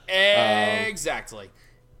 Yeah. Exactly.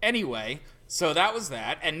 Anyway, so that was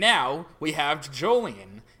that. And now we have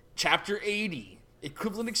Jolien, Chapter 80,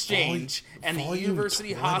 Equivalent Exchange, and the Volume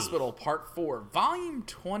University 20. Hospital, Part 4. Volume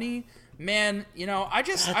 20... Man, you know, I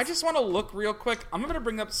just want to look real quick. I'm going to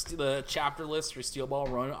bring up the chapter list for Steel Ball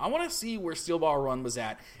Run. I want to see where Steel Ball Run was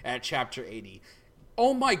at Chapter 80.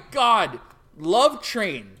 Oh my god. Love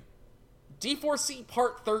Train. D4C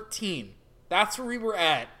Part 13. That's where we were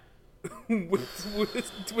at. with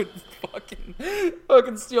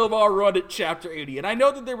fucking Steel Ball Run at Chapter 80. And I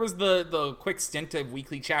know that there was the quick stint of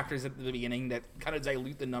weekly chapters at the beginning that kind of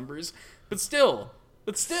dilute the numbers. But still,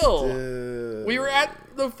 we were at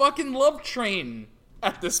the fucking Love Train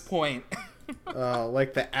at this point.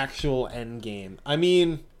 Like the actual end game. I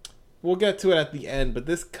mean, we'll get to it at the end, but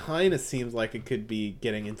this kind of seems like it could be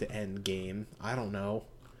getting into end game. I don't know.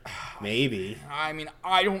 Maybe. I mean,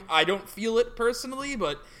 I don't feel it personally,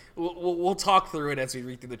 but we'll talk through it as we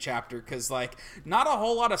read through the chapter, because like not a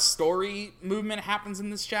whole lot of story movement happens in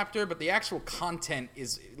this chapter, but the actual content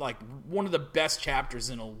is like one of the best chapters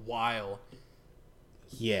in a while.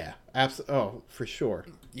 Yeah, oh, for sure.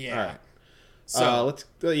 Yeah. All right. So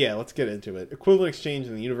let's get into it. Equivalent Exchange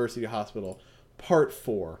in the University Hospital, Part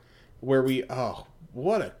 4, where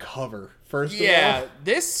what a cover. First of all,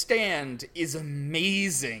 this stand is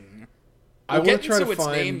amazing. I We'll want get to try into to its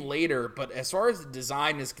find name later, but as far as the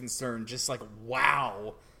design is concerned, just like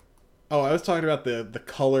wow. Oh, I was talking about the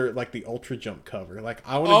color, like the Ultra Jump cover. Like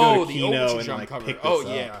I want to go to Kino and like cover. pick this up.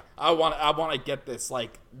 Yeah, I want to get this,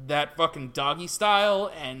 like that fucking Doggy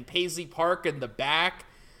Style and Paisley Park in the back.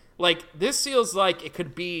 Like this feels like it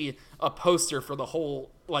could be a poster for the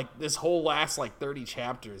whole, like this whole last like 30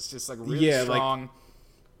 chapters. Just like really strong. Like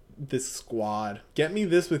this squad. Get me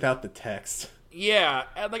this without the text. Yeah,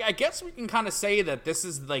 like I guess we can kind of say that this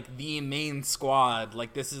is like the main squad.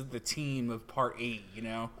 Like this is the team of Part 8. You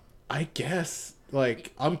know. I guess,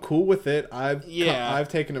 like, I'm cool with it. I've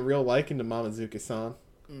taken a real liking to Mamazuki-san.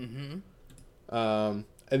 Mm-hmm.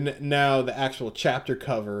 And now the actual chapter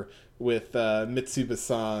cover with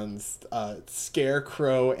Mitsuba-san's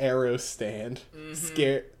Scarecrow arrow stand.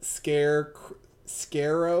 Mm-hmm.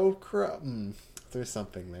 Scarecrow? There's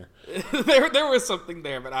something there. there was something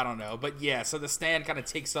there, but I don't know. But yeah, so the stand kind of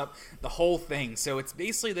takes up the whole thing. So it's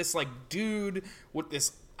basically this, like, dude with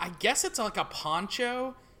this, I guess it's like a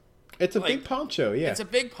poncho. It's a big poncho, yeah. It's a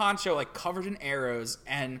big poncho, like, covered in arrows,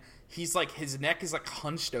 and he's, like, his neck is, like,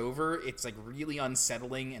 hunched over. It's, like, really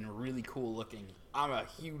unsettling and really cool looking. I'm a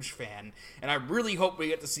huge fan, and I really hope we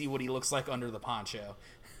get to see what he looks like under the poncho.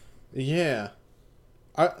 Yeah.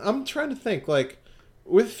 I'm trying to think, like,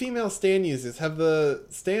 with female stand uses, have the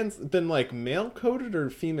stands been, like, male-coded or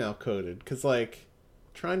female-coded? Because, like,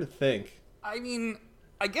 trying to think. I mean,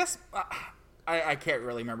 I guess... I can't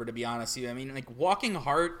really remember, to be honest with you. I mean, like, Walking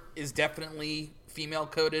Heart is definitely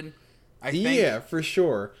female-coded, I think. Yeah, for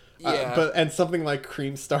sure. Yeah. And something like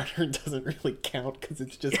Cream Starter doesn't really count, because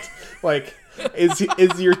it's just, like, is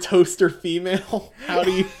your toaster female? How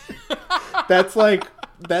do you... That's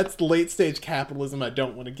late-stage capitalism I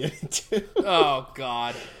don't want to get into. Oh,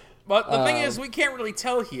 God. But the thing is, we can't really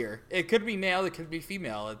tell here. It could be male, it could be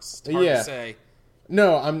female. It's hard to say.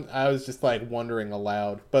 No, I was just, like, wondering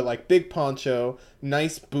aloud. But, like, big poncho,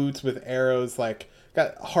 nice boots with arrows, like,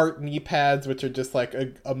 got heart knee pads, which are just, like,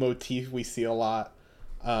 a motif we see a lot.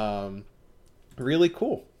 Really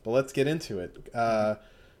cool. But let's get into it.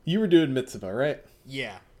 You were doing Mitsuba, right?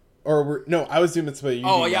 Yeah. No, I was doing Mitsuba. You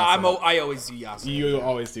oh, do yeah, Yasuo. I always do Yasuo. You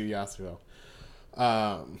always do Yasuo.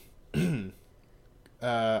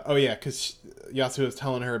 Oh yeah, because Yasuo was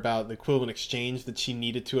telling her about the equivalent exchange that she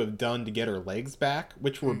needed to have done to get her legs back,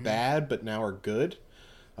 which were bad, but now are good.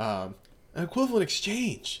 An equivalent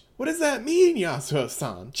exchange? What does that mean,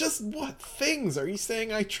 Yasuo-san? Just what things are you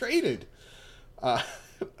saying I traded?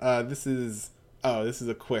 This is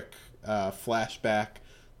a quick flashback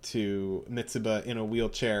to Mitsuba in a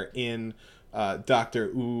wheelchair in Dr.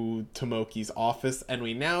 U Tomoki's office, and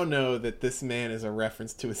we now know that this man is a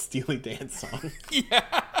reference to a Steely Dan song. Yeah.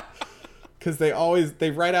 Because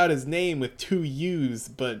they write out his name with 2 U's,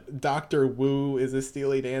 but Dr. Wu is a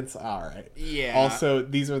Steely Dan song. All right. Yeah. Also,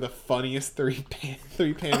 these are the funniest three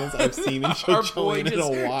panels I've seen in JoJo in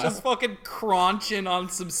a while. Just fucking crunching on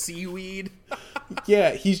some seaweed.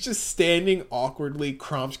 Yeah, he's just standing awkwardly,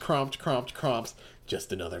 cromps.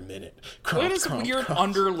 Just another minute. Look at this weird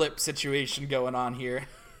underlip situation going on here.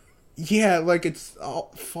 Yeah, like it's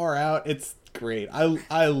all far out. It's great.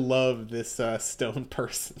 I love this stone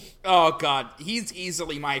person. Oh god, he's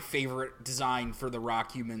easily my favorite design for the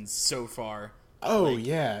rock humans so far. Oh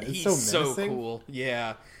yeah, it's He's so menacing. so cool.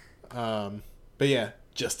 Yeah. But yeah,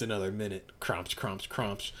 just another minute.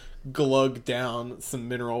 Cromps. Glug down some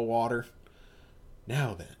mineral water.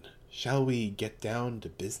 Now then, shall we get down to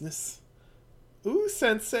business? Ooh,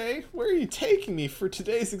 Sensei, where are you taking me for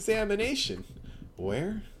today's examination?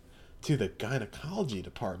 Where? To the gynecology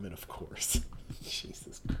department, of course.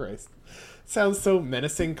 Jesus Christ. Sounds so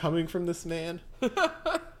menacing coming from this man.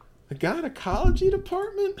 The gynecology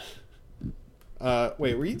department?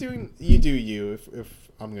 Wait, were you doing... You do you, if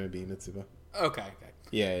I'm gonna be Mitsuba. Okay.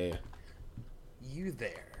 Yeah. You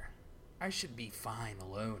there. I should be fine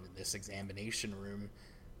alone in this examination room.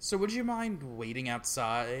 So would you mind waiting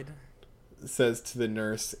outside? Says to the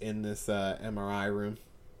nurse in this MRI room.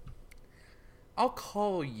 I'll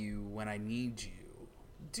call you when I need you.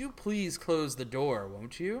 Do please close the door,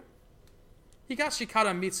 won't you?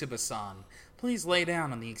 Higashikata Mitsuba-san, please lay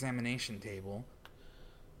down on the examination table.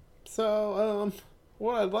 So,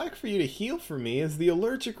 what I'd like for you to heal for me is the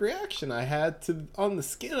allergic reaction I had on the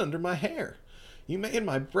skin under my hair. You made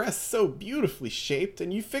my breasts so beautifully shaped,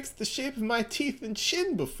 and you fixed the shape of my teeth and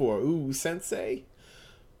chin before, ooh, Sensei.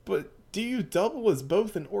 But do you double as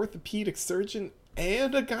both an orthopedic surgeon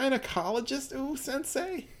and a gynecologist, ooh,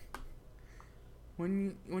 Sensei?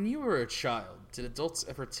 When you were a child, did adults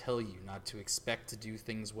ever tell you not to expect to do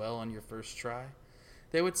things well on your first try?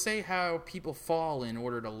 They would say how people fall in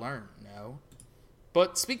order to learn, no?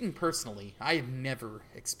 But speaking personally, I have never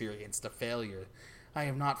experienced a failure. I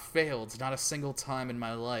have not failed, not a single time in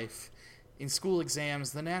my life. In school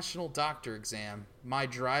exams, the national doctor exam, my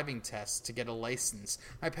driving test to get a license,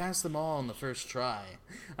 I passed them all on the first try.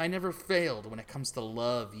 I never failed when it comes to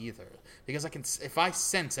love either, because if I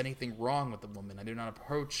sense anything wrong with a woman, I do not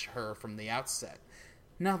approach her from the outset.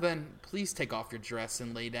 Now then, please take off your dress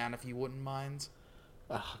and lay down if you wouldn't mind.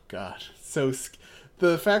 Oh, God.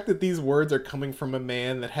 The fact that these words are coming from a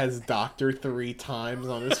man that has doctor 3 times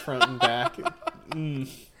on his front and back.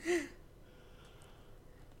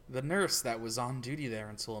 The nurse that was on duty there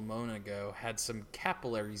until a moment ago had some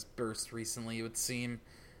capillaries burst recently, it would seem.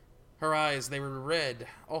 Her eyes, they were red.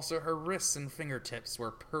 Also, her wrists and fingertips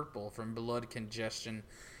were purple from blood congestion.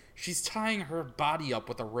 She's tying her body up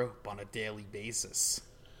with a rope on a daily basis.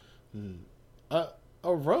 A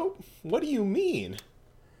rope? What do you mean?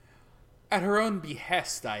 At her own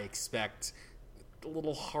behest, I expect. A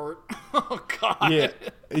little heart. Oh, God.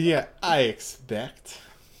 Yeah, I expect.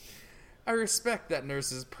 I respect that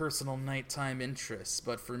nurse's personal nighttime interests,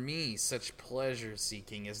 but for me, such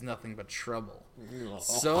pleasure-seeking is nothing but trouble.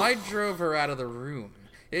 So I drove her out of the room.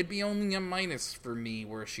 It'd be only a minus for me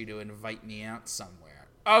were she to invite me out somewhere.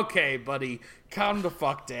 Okay, buddy, calm the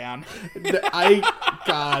fuck down.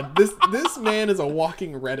 God, this man is a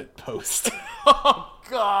walking Reddit post. Oh,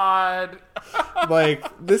 God. Like,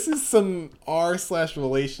 this is some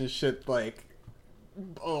r/relationship, like,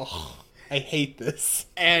 ugh. I hate this.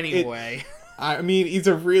 Anyway. I mean, he's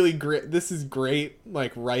a really great... This is great,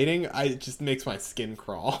 like, writing. It just makes my skin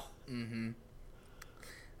crawl. Mm-hmm.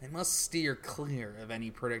 I must steer clear of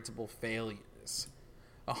any predictable failures.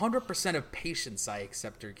 100% of patients I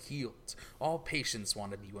accept are healed. All patients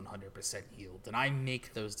want to be 100% healed, and I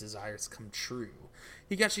make those desires come true.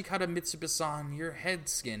 Higashikata Mitsuba-san, your head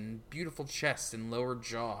skin, beautiful chest, and lower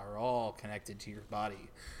jaw are all connected to your body.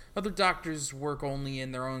 Other doctors work only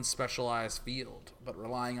in their own specialized field, but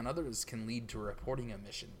relying on others can lead to reporting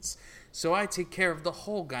omissions. So I take care of the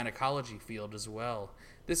whole gynecology field as well.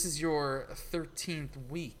 This is your 13th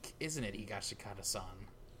week, isn't it, Higashikata-san?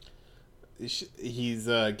 He's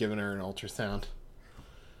giving her an ultrasound.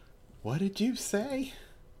 What did you say?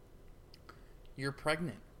 You're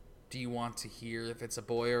pregnant. Do you want to hear if it's a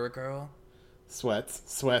boy or a girl?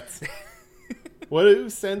 Sweats.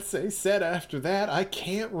 What Sensei said after that, I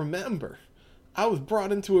can't remember. I was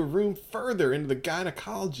brought into a room further into the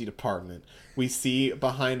gynecology department. We see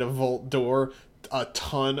behind a vault door a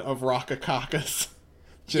ton of Rakakakas.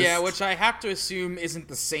 Yeah, which I have to assume isn't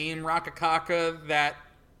the same Rakakaka that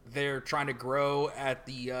they're trying to grow at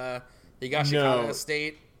the Higashikata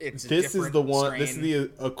estate. It's this is the one. This is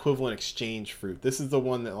the equivalent exchange fruit. This is the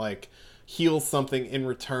one that like heals something in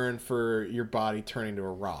return for your body turning to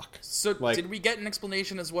a rock. So like, did we get an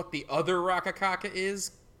explanation as what the other Rakakaka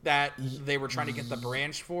is that they were trying to get the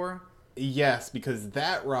branch for? Yes, because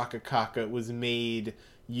that Rakakaka was made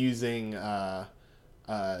using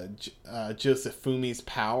Joseph Fumi's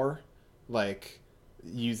power, like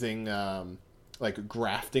using like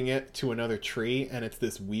grafting it to another tree, and it's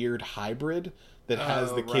this weird hybrid that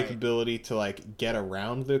has the capability to like get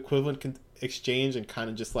around the equivalent exchange and kind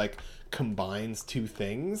of just like combines two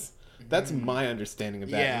things. That's my understanding of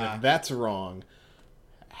that. Yeah. And if that's wrong,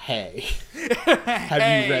 hey,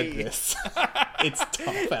 have you read this? It's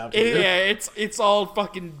tough out here. Yeah, it's all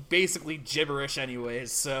fucking basically gibberish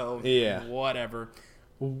anyways, so yeah, whatever.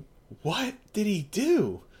 What did he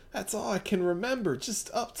do? That's all I can remember,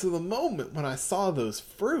 just up to the moment when I saw those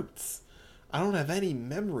fruits. I don't have any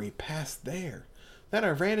memory past there. Then I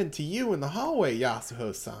ran into you in the hallway,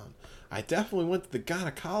 Yasuho-san. I definitely went to the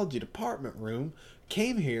gynecology department room,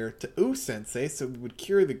 came here to U-sensei so it would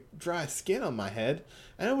cure the dry skin on my head,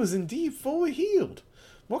 and it was indeed fully healed.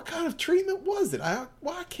 What kind of treatment was it?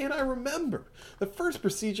 Why can't I remember? The first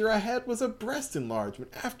procedure I had was a breast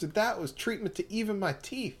enlargement. After that was treatment to even my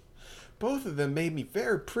teeth. Both of them made me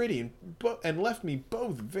very pretty and left me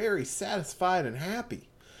both very satisfied and happy.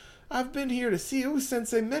 I've been here to see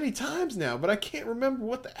U-sensei many times now, but I can't remember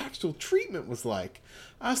what the actual treatment was like.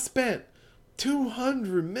 I've spent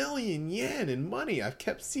 200 million yen in money I've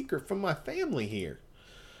kept secret from my family here.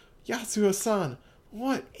 Yasuho-san,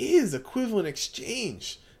 what is equivalent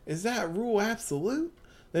exchange? Is that rule absolute?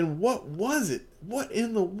 Then what was it? What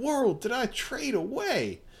in the world did I trade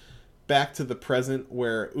away? Back to the present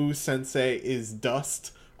where U-sensei is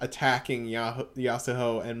dust attacking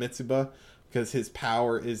Yasuho and Mitsuba because his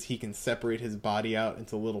power is he can separate his body out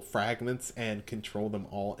into little fragments and control them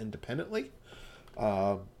all independently.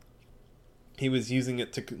 He was using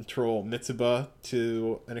it to control Mitsuba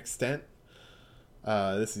to an extent.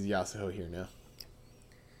 This is Yasuho here now.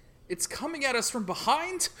 It's coming at us from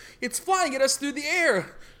behind. It's flying at us through the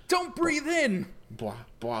air. Don't breathe in. Blah,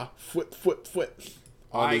 blah, foot.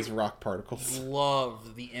 All these rock particles.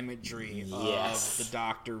 Love the imagery of the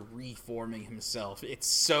Doctor reforming himself. It's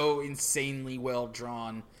so insanely well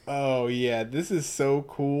drawn. Oh, yeah. This is so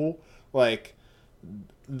cool. Like,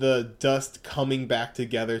 the dust coming back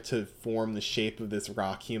together to form the shape of this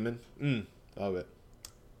rock human. Love it.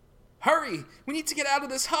 Hurry! We need to get out of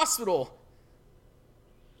this hospital!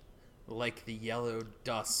 Like the yellow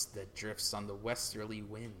dust that drifts on the westerly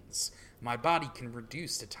winds, my body can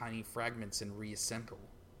reduce to tiny fragments and reassemble.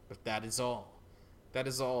 But that is all. That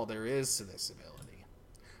is all there is to this ability.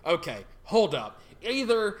 Okay, hold up.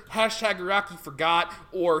 Either #Iraqi forgot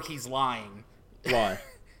or he's lying. Why?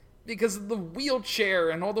 Because of the wheelchair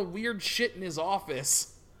and all the weird shit in his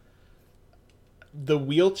office. The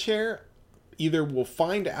wheelchair, either we'll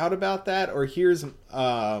find out about that, or here's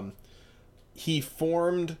he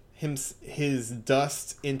formed his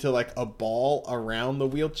dust into like a ball around the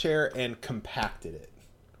wheelchair and compacted it.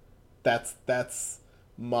 That's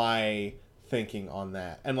my thinking on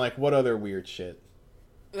that. And like, what other weird shit?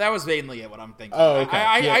 That was mainly what I'm thinking. Oh, okay.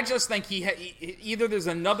 I just think he either there's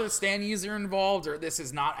another stand user involved, or this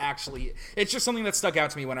is not actually. It's just something that stuck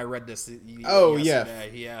out to me when I read this.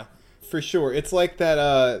 Yesterday. Yeah, for sure. It's like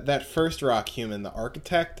that first rock human, the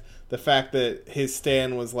architect. The fact that his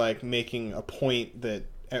stand was like making a point that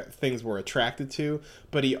things were attracted to,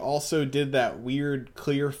 but he also did that weird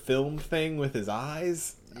clear film thing with his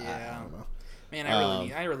eyes. Yeah, I don't know. Man,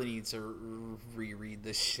 I really need to reread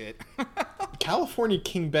this shit. California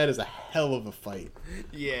King Bed is a hell of a fight.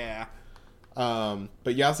 Yeah. But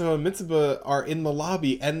Yasuho and Mitsuba are in the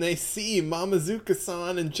lobby, and they see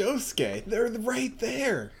Mamazuka-san and Josuke. They're right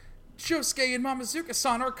there. Josuke and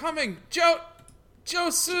Mamazuka-san are coming.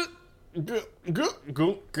 Josu.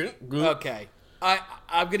 Okay.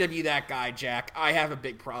 I'm gonna be that guy, Jack. I have a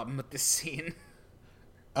big problem with this scene.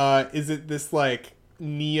 Is it this, like,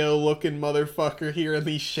 Neo-looking motherfucker here in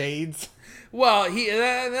these shades? Well,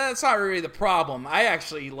 that's not really the problem. I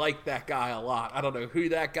actually like that guy a lot. I don't know who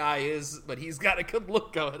that guy is, but he's got a good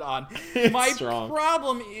look going on. My strong.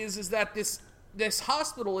 problem is that this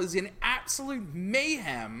hospital is in absolute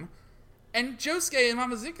mayhem, and Josuke and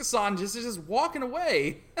Mamazuka-san just walking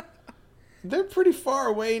away. They're pretty far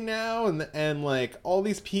away now, and like all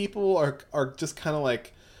these people are just kind of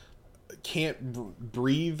like can't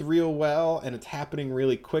breathe real well, and it's happening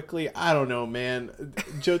really quickly. I don't know, man.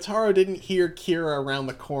 Jotaro didn't hear Kira around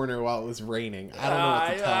the corner while it was raining. I don't know what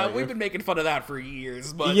to tell you. We've been making fun of that for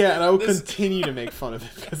years, but yeah, and I will continue to make fun of it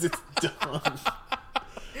because it's dumb.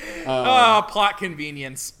 Plot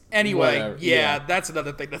convenience. Anyway, whatever, yeah, that's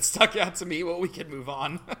another thing that stuck out to me. Well, we can move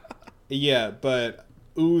on. Yeah, but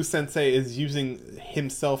U-sensei is using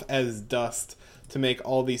himself as dust to make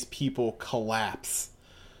all these people collapse.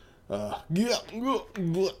 That's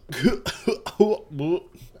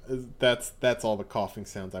all the coughing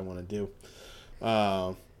sounds I want to do.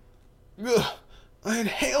 Ugh, I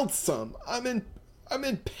inhaled some. I'm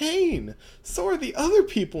in pain. So are the other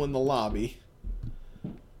people in the lobby.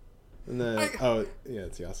 And then,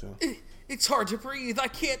 it's Yasuo. It's hard to breathe. I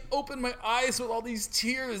can't open my eyes with all these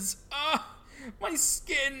tears. My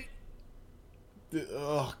skin.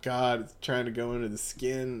 Oh, God. It's trying to go into the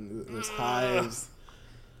skin. There's hives.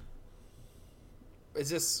 Is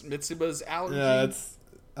this Mitsuba's allergy? Yeah, it's...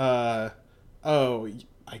 I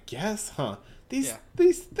guess, huh?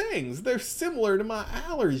 These things, they're similar to my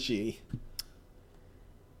allergy.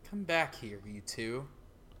 Come back here, you two.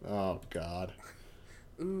 Oh, God.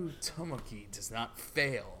 Tomoki does not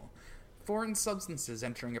fail. Foreign substances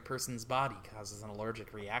entering a person's body causes an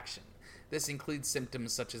allergic reaction. This includes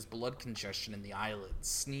symptoms such as blood congestion in the eyelids,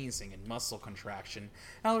 sneezing, and muscle contraction.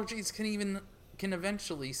 Allergies can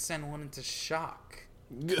eventually send one into shock.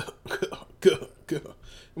 And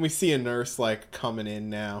we see a nurse, coming in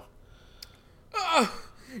now.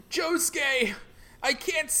 Josuke! I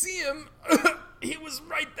can't see him! He was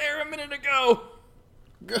right there a minute ago!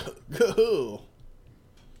 Go.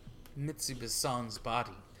 Mitsuba-san's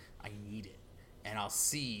body. I need it, and I'll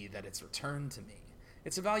see that it's returned to me.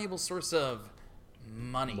 It's a valuable source of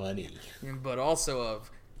money. But also of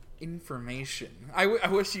information. I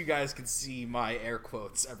wish you guys could see my air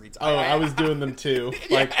quotes every time. Oh, I was doing them too.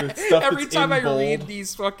 The stuff every that's time in bold. I read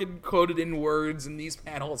these fucking quoted in words in these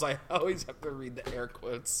panels, I always have to read the air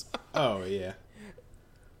quotes. Oh, yeah.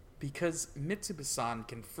 Because Mitsuba-san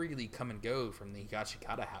can freely come and go from the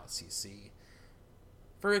Higashikata house, you see.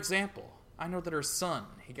 For example, I know that her son,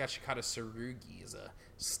 Higashikata Tsurugi, is a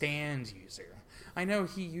stand user. I know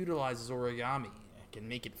he utilizes origami and can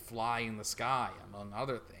make it fly in the sky, among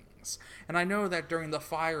other things. And I know that during the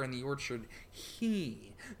fire in the orchard,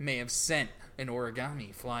 he may have sent an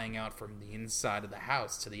origami flying out from the inside of the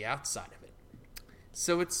house to the outside of it.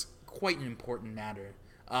 So it's quite an important matter.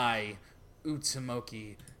 I,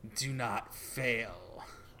 Tomoki, do not fail.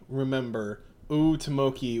 Remember,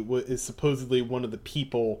 Tomoki is supposedly one of the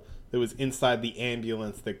people that was inside the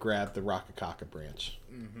ambulance that grabbed the Rakakaka branch.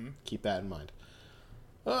 Mm-hmm. Keep that in mind.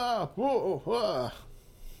 While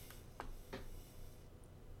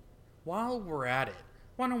we're at it,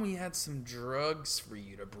 why don't we add some drugs for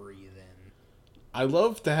you to breathe in? I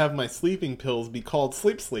love to have my sleeping pills be called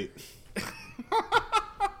sleep.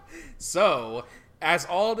 So, as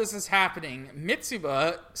all this is happening,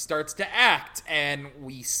 Mitsuba starts to act, and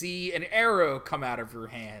we see an arrow come out of her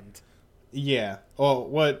hand. Yeah. Well,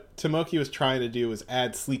 what Tomoki was trying to do was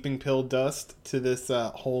add sleeping pill dust to this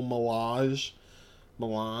whole melange.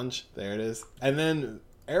 There it is. And then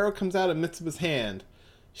arrow comes out of Mitsuba's hand.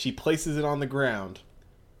 She places it on the ground.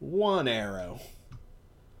 One arrow.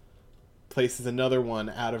 Places another one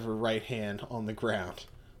out of her right hand on the ground.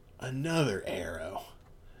 Another arrow.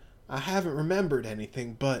 I haven't remembered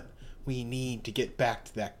anything, but we need to get back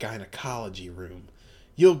to that gynecology room.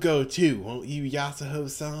 You'll go too, won't you,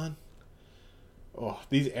 Yasuho-san? Oh,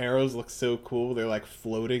 these arrows look so cool. They're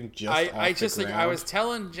floating just off the ground. I was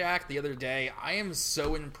telling Jack the other day, I am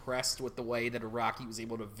so impressed with the way that Araki was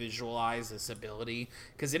able to visualize this ability,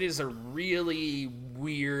 because it is a really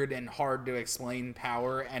weird and hard to explain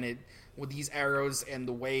power, and it, with these arrows and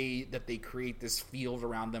the way that they create this field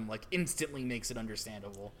around them, instantly makes it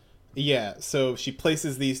understandable. Yeah, so she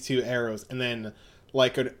places these two arrows, and then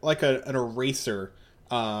an eraser,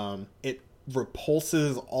 it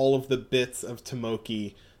repulses all of the bits of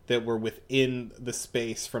Tomoki that were within the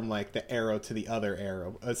space from the arrow to the other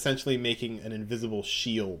arrow, essentially making an invisible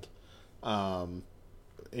shield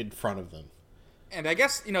in front of them. And I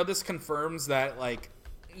guess this confirms that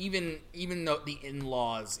even though the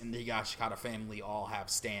in-laws in the Higashikata family all have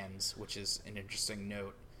stands, which is an interesting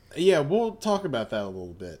note. Yeah, we'll talk about that a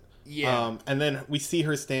little bit. Yeah. And then we see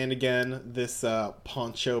her stand again, this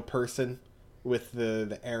poncho person with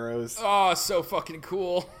the arrows. Oh, so fucking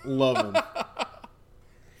cool. Love them.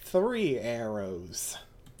 3 arrows.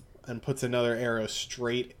 And puts another arrow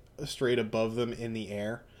straight above them in the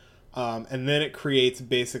air. And then it creates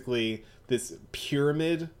basically this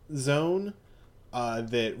pyramid zone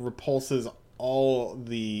that repulses all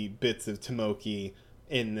the bits of Tomoki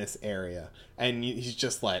in this area. And he's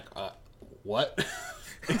just like, what?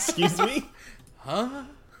 Excuse me? Huh?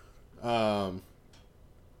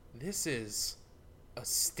 This is a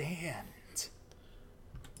stand.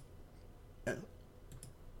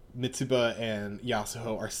 Mitsuba and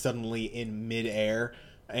Yasuho are suddenly in midair,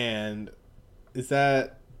 and is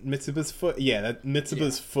that Mitsuba's foot? Yeah, that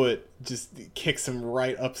Mitsuba's foot just kicks him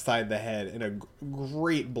right upside the head in a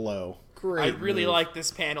great blow. Great I really move. like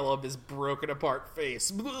this panel of his broken apart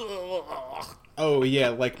face. Oh yeah,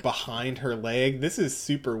 like behind her leg. This is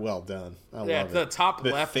super well done. I Yeah, love the it. top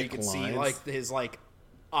The left, you thick can see lines. like his like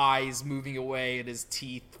eyes moving away and his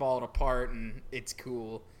teeth falling apart, and it's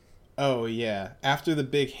cool. Oh yeah. After the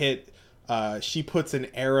big hit, she puts an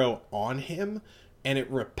arrow on him, and it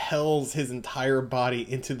repels his entire body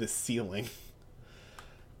into the ceiling.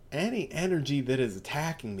 Any energy that is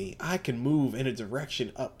attacking me, I can move in a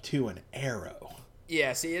direction up to an arrow.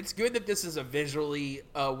 Yeah, see, it's good that this is a visually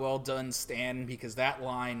well done stand because that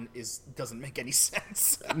line doesn't make any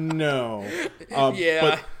sense. No. Yeah.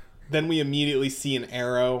 But then we immediately see an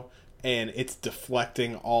arrow, and it's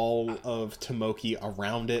deflecting all of Tomoki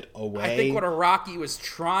around it away. I think what Araki was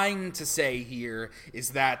trying to say here is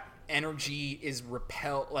that energy is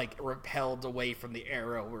repelled away from the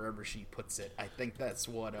arrow wherever she puts it. I think that's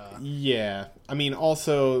what. Yeah. I mean,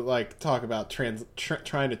 also, like, talk about trying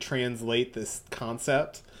to translate this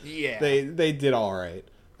concept. Yeah. They did all right.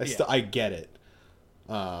 I get it.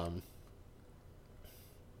 Oh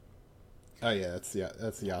yeah, that's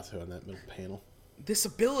Yasuo in that middle panel. This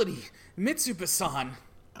ability, Mitsuba-san.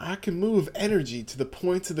 I can move energy to the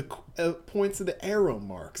points of the arrow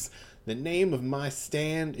marks. The name of my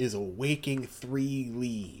stand is Awaking 3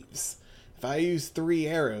 Leaves. If I use 3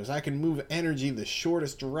 arrows, I can move energy the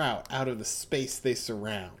shortest route out of the space they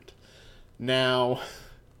surround. Now,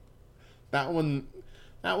 that one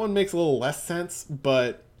makes a little less sense,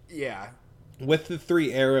 but Yeah. with the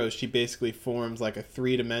 3 arrows, she basically forms like a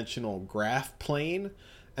 3-dimensional graph plane,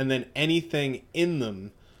 and then anything in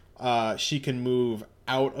them, she can move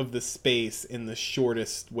out of the space in the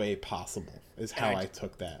shortest way possible, is how I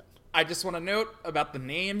took that. I just want to note about the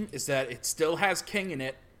name is that it still has King in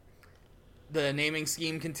it. The naming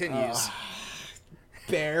scheme continues.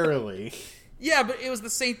 Barely. Yeah, but it was the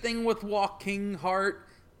same thing with Walking Heart.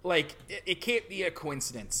 Like, it can't be a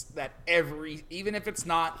coincidence that even if it's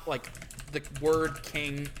not, like, the word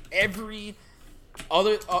king, every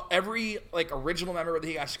like, original member of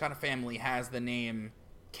the Higashikata family has the name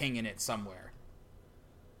King in it somewhere.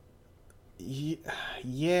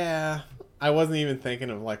 Yeah. I wasn't even thinking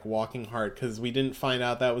of, like, Walking Heart, because we didn't find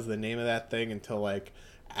out that was the name of that thing until, like,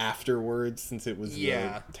 afterwards, since it was the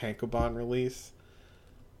Tankobon release.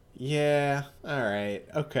 Yeah, alright,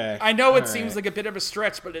 okay. I know it seems like a bit of a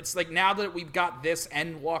stretch, but it's like, now that we've got this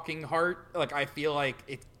and Walking Heart, like, I feel like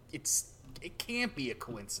it can't be a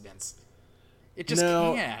coincidence. It just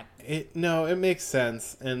can't. It makes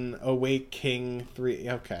sense. And Awake King 3.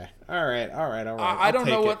 Okay. All right. I don't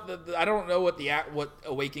know what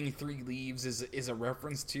Awakening 3 Leaves is a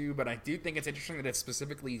reference to, but I do think it's interesting that it's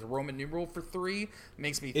specifically Roman numeral for 3.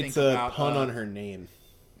 Makes me think about It's a pun on her name.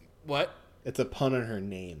 What? It's a pun on her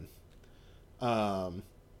name.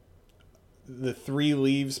 The 3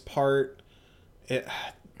 leaves part.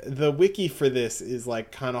 The wiki for this is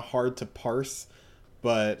like kind of hard to parse.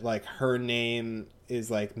 But, like, her name is,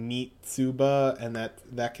 like, Mitsuba, and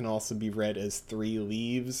that can also be read as 3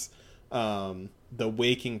 leaves. The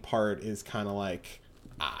waking part is kind of like,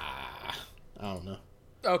 I don't know.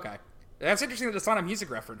 Okay. That's interesting that it's not a music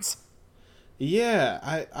reference.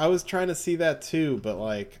 Yeah, I was trying to see that too, but,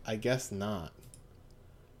 like, I guess not.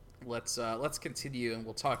 Let's continue, and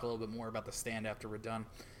we'll talk a little bit more about the stand after we're done.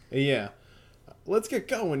 Yeah. Let's get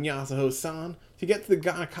going, Yasuho-san. To get to the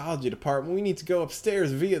gynecology department, we need to go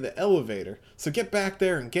upstairs via the elevator. So get back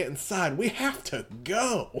there and get inside. We have to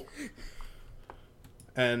go!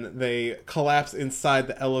 And they collapse inside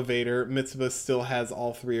the elevator. Mitsuba still has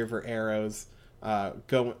all 3 of her arrows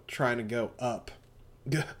trying to go up.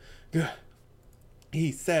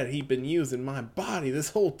 He said he'd been using my body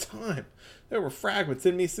this whole time. There were fragments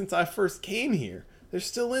in me since I first came here. They're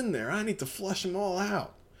still in there. I need to flush them all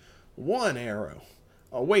out. 1 arrow.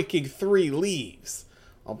 Awaking 3 leaves.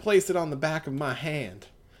 I'll place it on the back of my hand.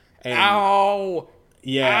 And Ow!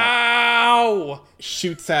 yeah. Ow!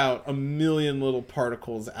 Shoots out a million little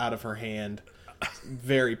particles out of her hand.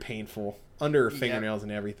 Very painful. Under her fingernails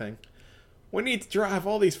and everything. We need to drive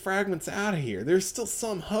all these fragments out of here. There's still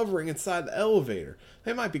some hovering inside the elevator.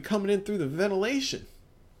 They might be coming in through the ventilation.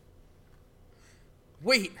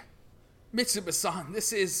 Wait. Mitsuba-san,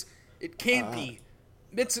 it can't be.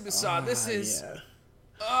 Mitsuba-san, this is...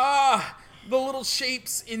 Yeah. The little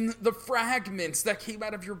shapes in the fragments that came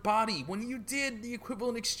out of your body when you did the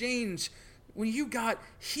equivalent exchange, when you got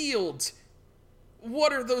healed.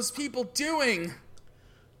 What are those people doing?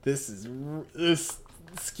 This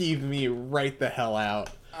skeeved me right the hell out.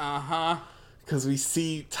 Uh-huh. Because we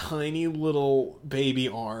see tiny little baby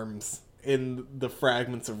arms in the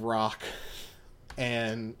fragments of rock.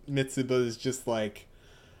 And Mitsuba is just like...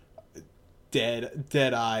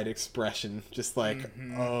 dead-eyed expression, just like,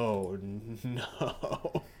 oh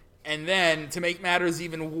no. And then, to make matters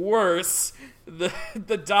even worse,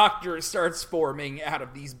 the doctor starts forming out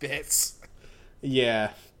of these bits.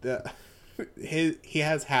 Yeah, he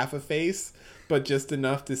has half a face, but just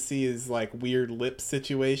enough to see his like weird lip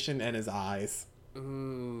situation and his eyes.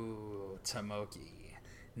 Ooh, Tomoki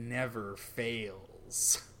never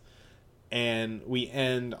fails. And we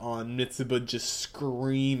end on Mitsuba just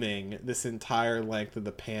screaming this entire length of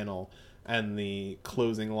the panel and the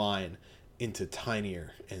closing line, into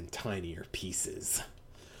tinier and tinier pieces.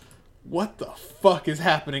 What the fuck is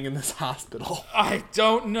happening in this hospital? I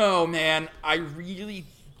don't know, man. I really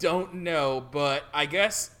don't know, but I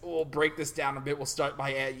guess we'll break this down a bit. We'll start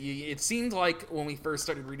by it seemed like when we first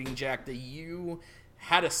started reading Jack that you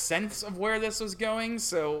had a sense of where this was going,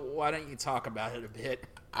 so why don't you talk about it a bit?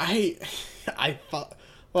 I thought,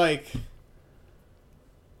 like,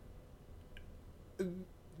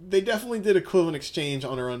 they definitely did a equivalent exchange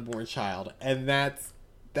on her unborn child, and that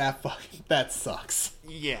sucks.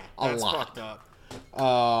 Yeah, that's fucked up.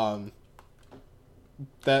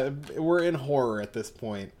 That we're in horror at this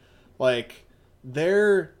point. Like,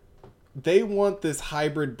 they want this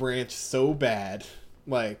hybrid branch so bad,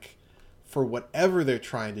 like, for whatever they're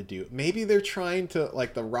trying to do. Maybe they're trying to,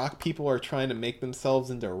 like, the rock people are trying to make themselves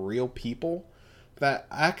into real people. That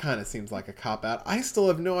kind of seems like a cop-out. I still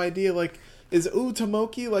have no idea, like, is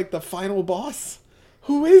Tomoki, like, the final boss?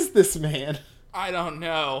 Who is this man? I don't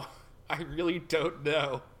know. I really don't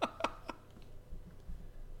know.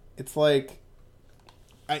 It's like,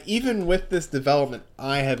 even with this development,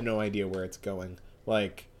 I have no idea where it's going.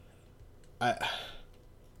 Like,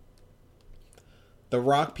 the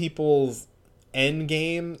rock people's end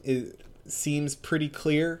game seems pretty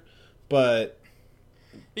clear, but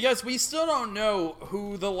because we still don't know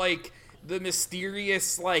who the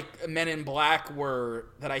mysterious men in black were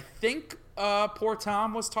that I think poor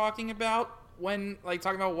Tom was talking about when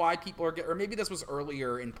talking about why people are or maybe this was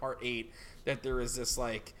earlier in part 8 that there is this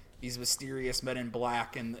these mysterious men in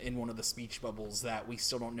black in one of the speech bubbles that we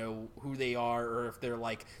still don't know who they are or if they're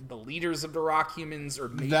the leaders of the rock humans or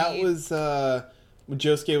maybe that was when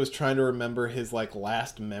Josuke was trying to remember his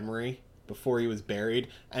last memory before he was buried,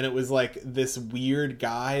 and it was this weird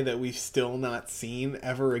guy that we've still not seen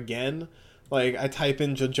ever again. I type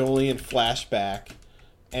in Jojolian flashback,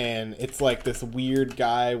 and it's this weird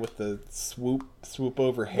guy with the swoop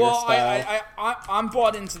over hairstyle. Well, I'm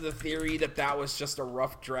bought into the theory that was just a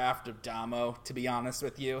rough draft of Damo, to be honest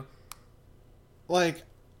with you.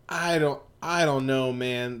 I don't know,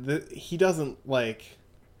 man. He doesn't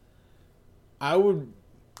I would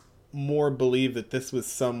more believe that this was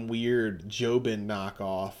some weird Jobin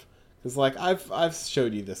knockoff. Because, I've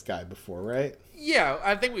showed you this guy before, right? Yeah,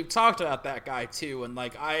 I think we've talked about that guy, too. And,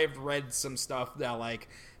 I've read some stuff that,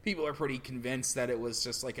 people are pretty convinced that it was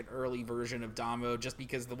just, an early version of Damo, just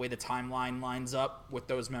because the way the timeline lines up with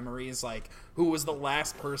those memories. Who was the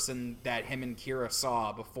last person that him and Kira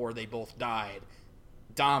saw before they both died?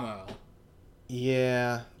 Damo.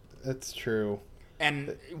 Yeah, that's true.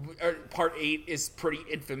 And part 8 is pretty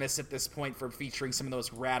infamous at this point for featuring some of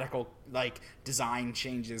those radical, design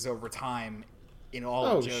changes over time in all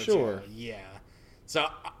of JoJo. Sure. Yeah. So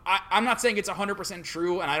I'm not saying it's 100%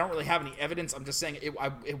 true, and I don't really have any evidence. I'm just saying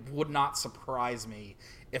it would not surprise me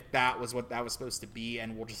if that was what that was supposed to be,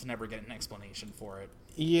 and we'll just never get an explanation for it.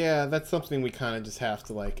 Yeah, that's something we kind of just have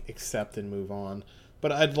to, accept and move on.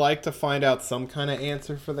 But I'd like to find out some kind of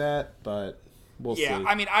answer for that, but... We'll see.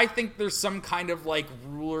 I mean, I think there's some kind of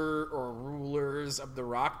ruler or rulers of the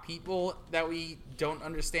rock people that we don't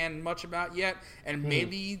understand much about yet, and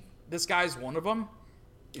maybe this guy's one of them.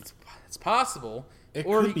 It's possible,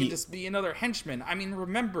 or he could just be another henchman. I mean,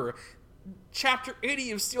 remember, Chapter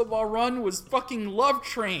 80 of Steel Ball Run was fucking Love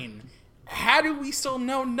Train. How do we still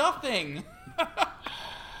know nothing?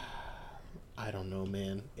 I don't know,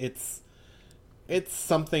 man. It's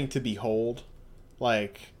something to behold.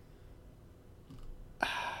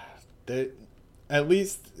 At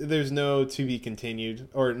least there's no to be continued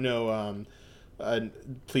or no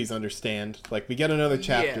please understand. We get another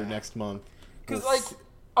chapter next month. Because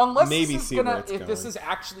unless maybe this is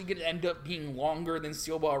actually gonna end up being longer than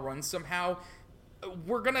Steel Ball Run somehow,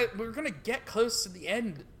 we're gonna get close to the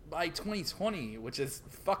end by 2020, which is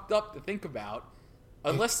fucked up to think about.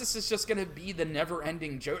 Unless this is just gonna be the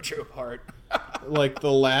never-ending JoJo part.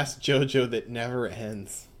 The last JoJo that never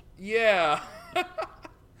ends. Yeah.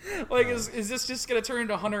 Is this just gonna turn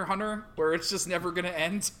into Hunter x Hunter, where it's just never gonna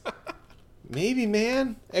end? Maybe,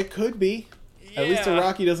 man. It could be. Yeah. At least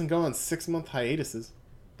Araki doesn't go on 6-month hiatuses.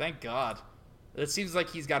 Thank God. It seems like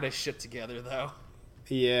he's got his shit together, though.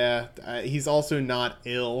 Yeah, he's also not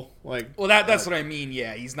ill. Like, well, that's what I mean.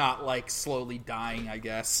 Yeah, he's not like slowly dying, I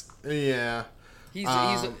guess. Yeah.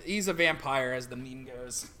 He's a vampire, as the meme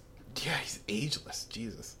goes. Yeah, he's ageless.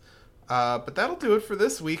 Jesus. But that'll do it for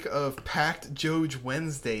this week of Packed Joge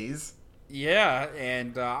Wednesdays. Yeah,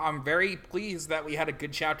 and I'm very pleased that we had a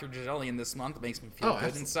good chapter of JoJolion this month. It makes me feel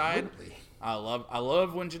good inside. I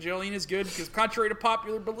love when JoJolion is good, because contrary to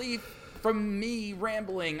popular belief from me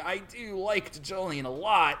rambling, I do like JoJolion a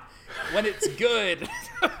lot when it's good.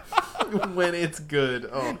 When it's good.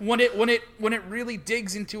 Oh. When it really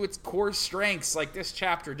digs into its core strengths, like this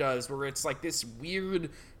chapter does, where it's like this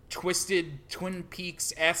weird, twisted Twin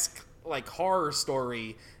Peaks-esque like horror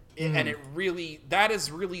story. And that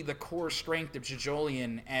is really the core strength of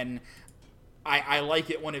JoJolion, and I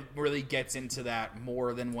like it when it really gets into that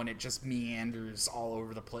more than when it just meanders all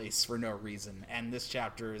over the place for no reason. And this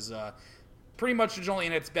chapter is pretty much JoJolion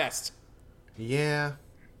at its best. Yeah.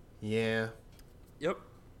 Yep.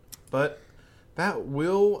 But that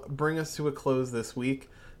will bring us to a close this week.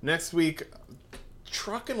 Next week,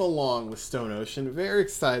 trucking along with Stone Ocean. Very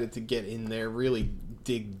excited to get in there, really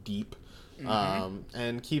dig deep.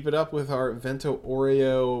 And keep it up with our Vento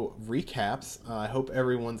Oreo recaps. I hope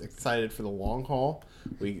everyone's excited for the long haul.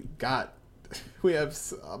 We have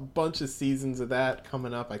a bunch of seasons of that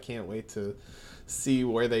coming up. I can't wait to see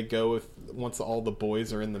where they go once all the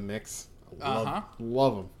boys are in the mix.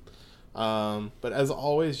 Love them. But as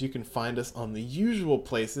always, you can find us on the usual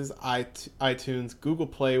places: iTunes, Google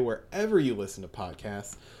Play, wherever you listen to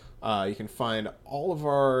podcasts. You can find all of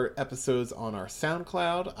our episodes on our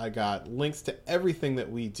SoundCloud. I got links to everything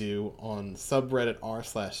that we do on subreddit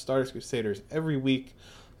r/Stardust Crusaders every week.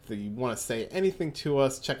 If you want to say anything to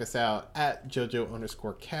us, check us out at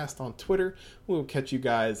JoJo_cast on Twitter. We will catch you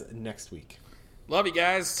guys next week. Love you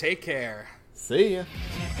guys. Take care. See ya.